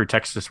 Walker,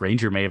 Texas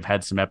Ranger may have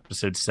had some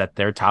episodes set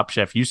there. Top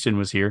Chef Houston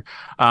was here.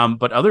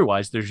 But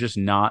otherwise, there's just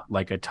not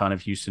like a ton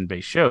of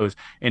Houston-based shows.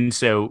 And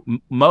so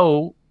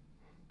Mo,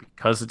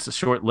 because it's a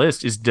short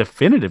list, is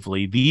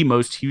definitively the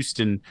most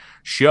Houston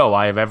show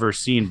I have ever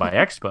seen by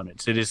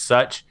exponents. It is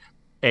such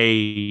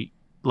a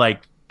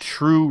like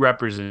true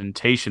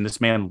representation. This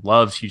man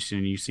loves Houston,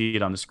 and you see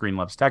it on the screen,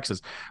 loves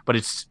Texas, but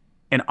it's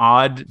an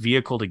odd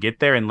vehicle to get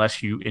there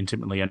unless you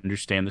intimately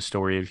understand the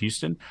story of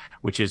Houston,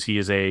 which is he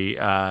is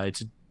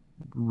it's a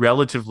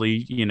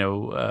relatively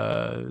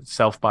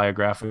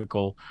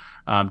self-biographical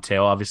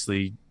tale.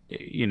 Obviously,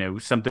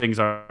 some things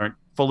aren't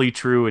fully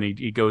true, and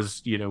he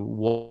goes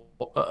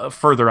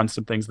further on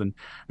some things than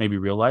maybe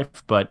real life,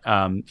 but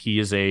he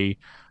is a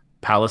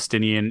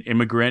Palestinian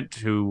immigrant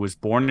who was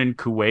born in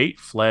Kuwait,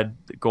 fled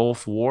the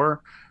Gulf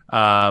War,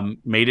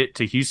 made it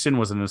to Houston,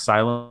 was an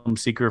asylum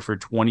seeker for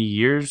 20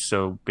 years,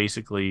 so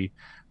basically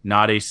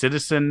not a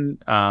citizen,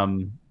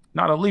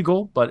 not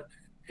illegal, but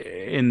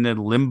in the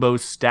limbo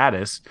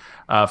status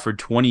for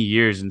 20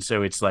 years. And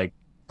so it's like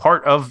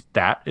part of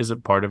that is a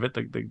part of it,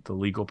 the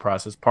legal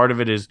process. Part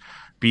of it is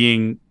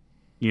being,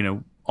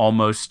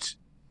 almost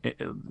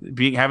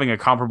having a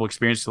comparable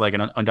experience to like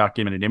an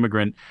undocumented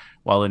immigrant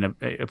while in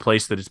a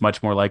place that is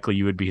much more likely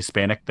you would be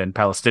Hispanic than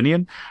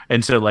Palestinian.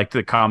 And so like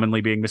the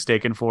commonly being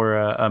mistaken for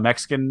a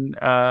Mexican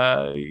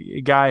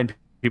guy, and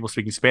people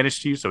speaking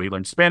Spanish to you. So he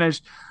learned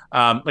Spanish.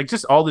 Like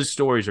just all these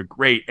stories are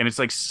great. And it's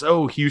like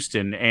so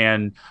Houston.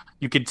 And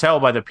you can tell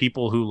by the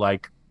people who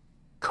like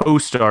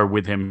co-star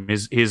with him,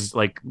 his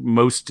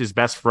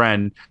best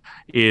friend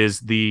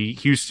is the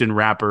Houston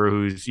rapper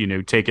who's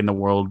taken the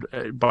world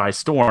by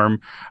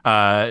storm,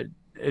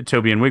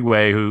 Toby and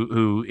Wigway,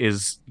 who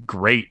is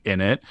great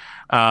in it,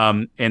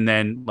 and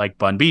then like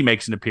Bun B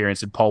makes an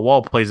appearance, and Paul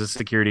Wall plays a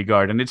security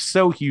guard, and it's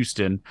so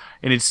Houston,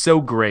 and it's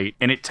so great,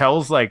 and it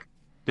tells like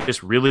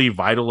this really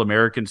vital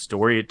American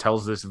story. It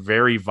tells this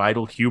very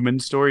vital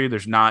human story.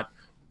 There's not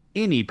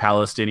any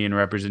Palestinian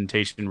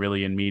representation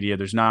really in media.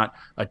 There's not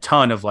a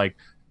ton of like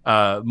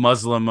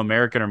Muslim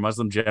American or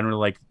Muslim general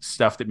like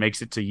stuff that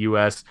makes it to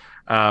US.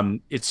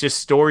 It's just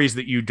stories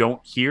that you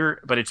don't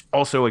hear, but it's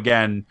also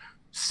again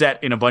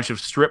set in a bunch of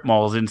strip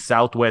malls in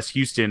Southwest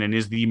Houston, and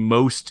is the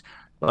most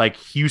like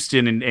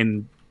Houston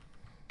and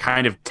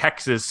kind of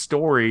Texas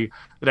story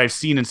that I've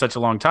seen in such a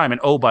long time. And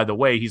oh, by the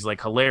way, he's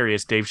like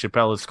hilarious. Dave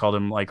Chappelle has called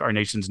him like our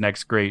nation's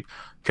next great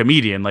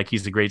comedian. Like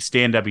he's a great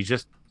stand-up. He's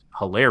just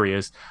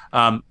hilarious.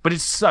 But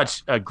it's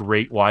such a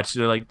great watch.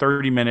 They're like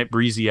 30-minute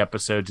breezy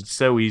episodes. It's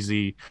so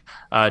easy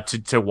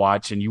to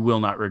watch, and you will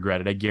not regret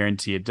it. I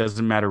guarantee it.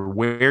 Doesn't matter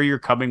where you're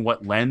coming,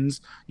 what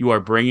lens you are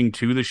bringing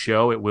to the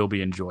show, it will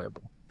be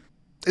enjoyable.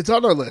 It's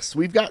on our list.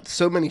 We've got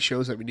so many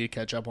shows that we need to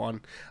catch up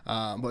on,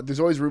 but there's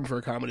always room for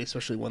a comedy,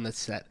 especially one that's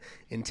set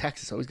in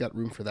Texas. Always got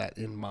room for that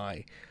in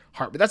my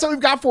heart. But that's all we've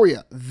got for you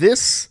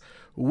this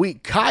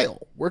week.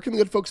 Kyle, where can the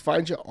good folks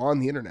find you on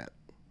the internet?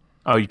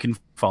 Oh, you can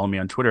follow me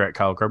on Twitter at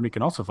Kyle Carbon. You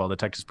can also follow the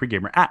Texas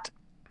Pregamer at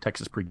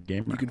Texas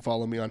Pregamer. You can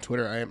follow me on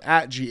Twitter. I am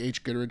at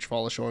GH Goodrich.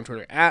 Follow the show on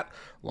Twitter at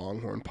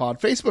Longhorn Pod.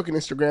 Facebook and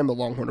Instagram, the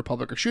Longhorn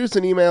Republic, or shoot us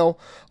an email,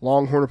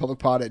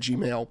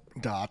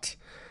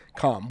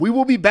 longhornrepublicpod@gmail.com. We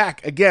will be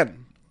back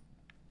again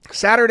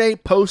Saturday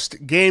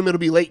post game. It'll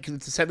be late because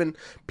it's a 7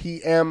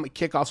 p.m.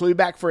 kickoff. So we'll be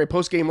back for a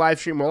post game live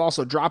stream. We'll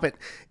also drop it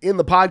in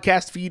the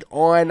podcast feed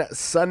on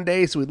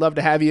Sunday. So we'd love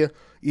to have you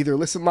either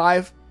listen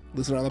live,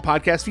 listen on the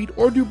podcast feed,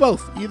 or do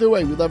both. Either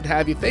way, we'd love to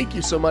have you. Thank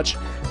you so much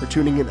for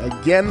tuning in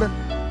again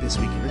this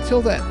week. And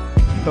until then,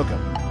 hook 'em.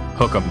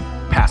 Hook 'em.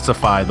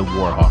 Pacify the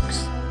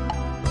Warhawks.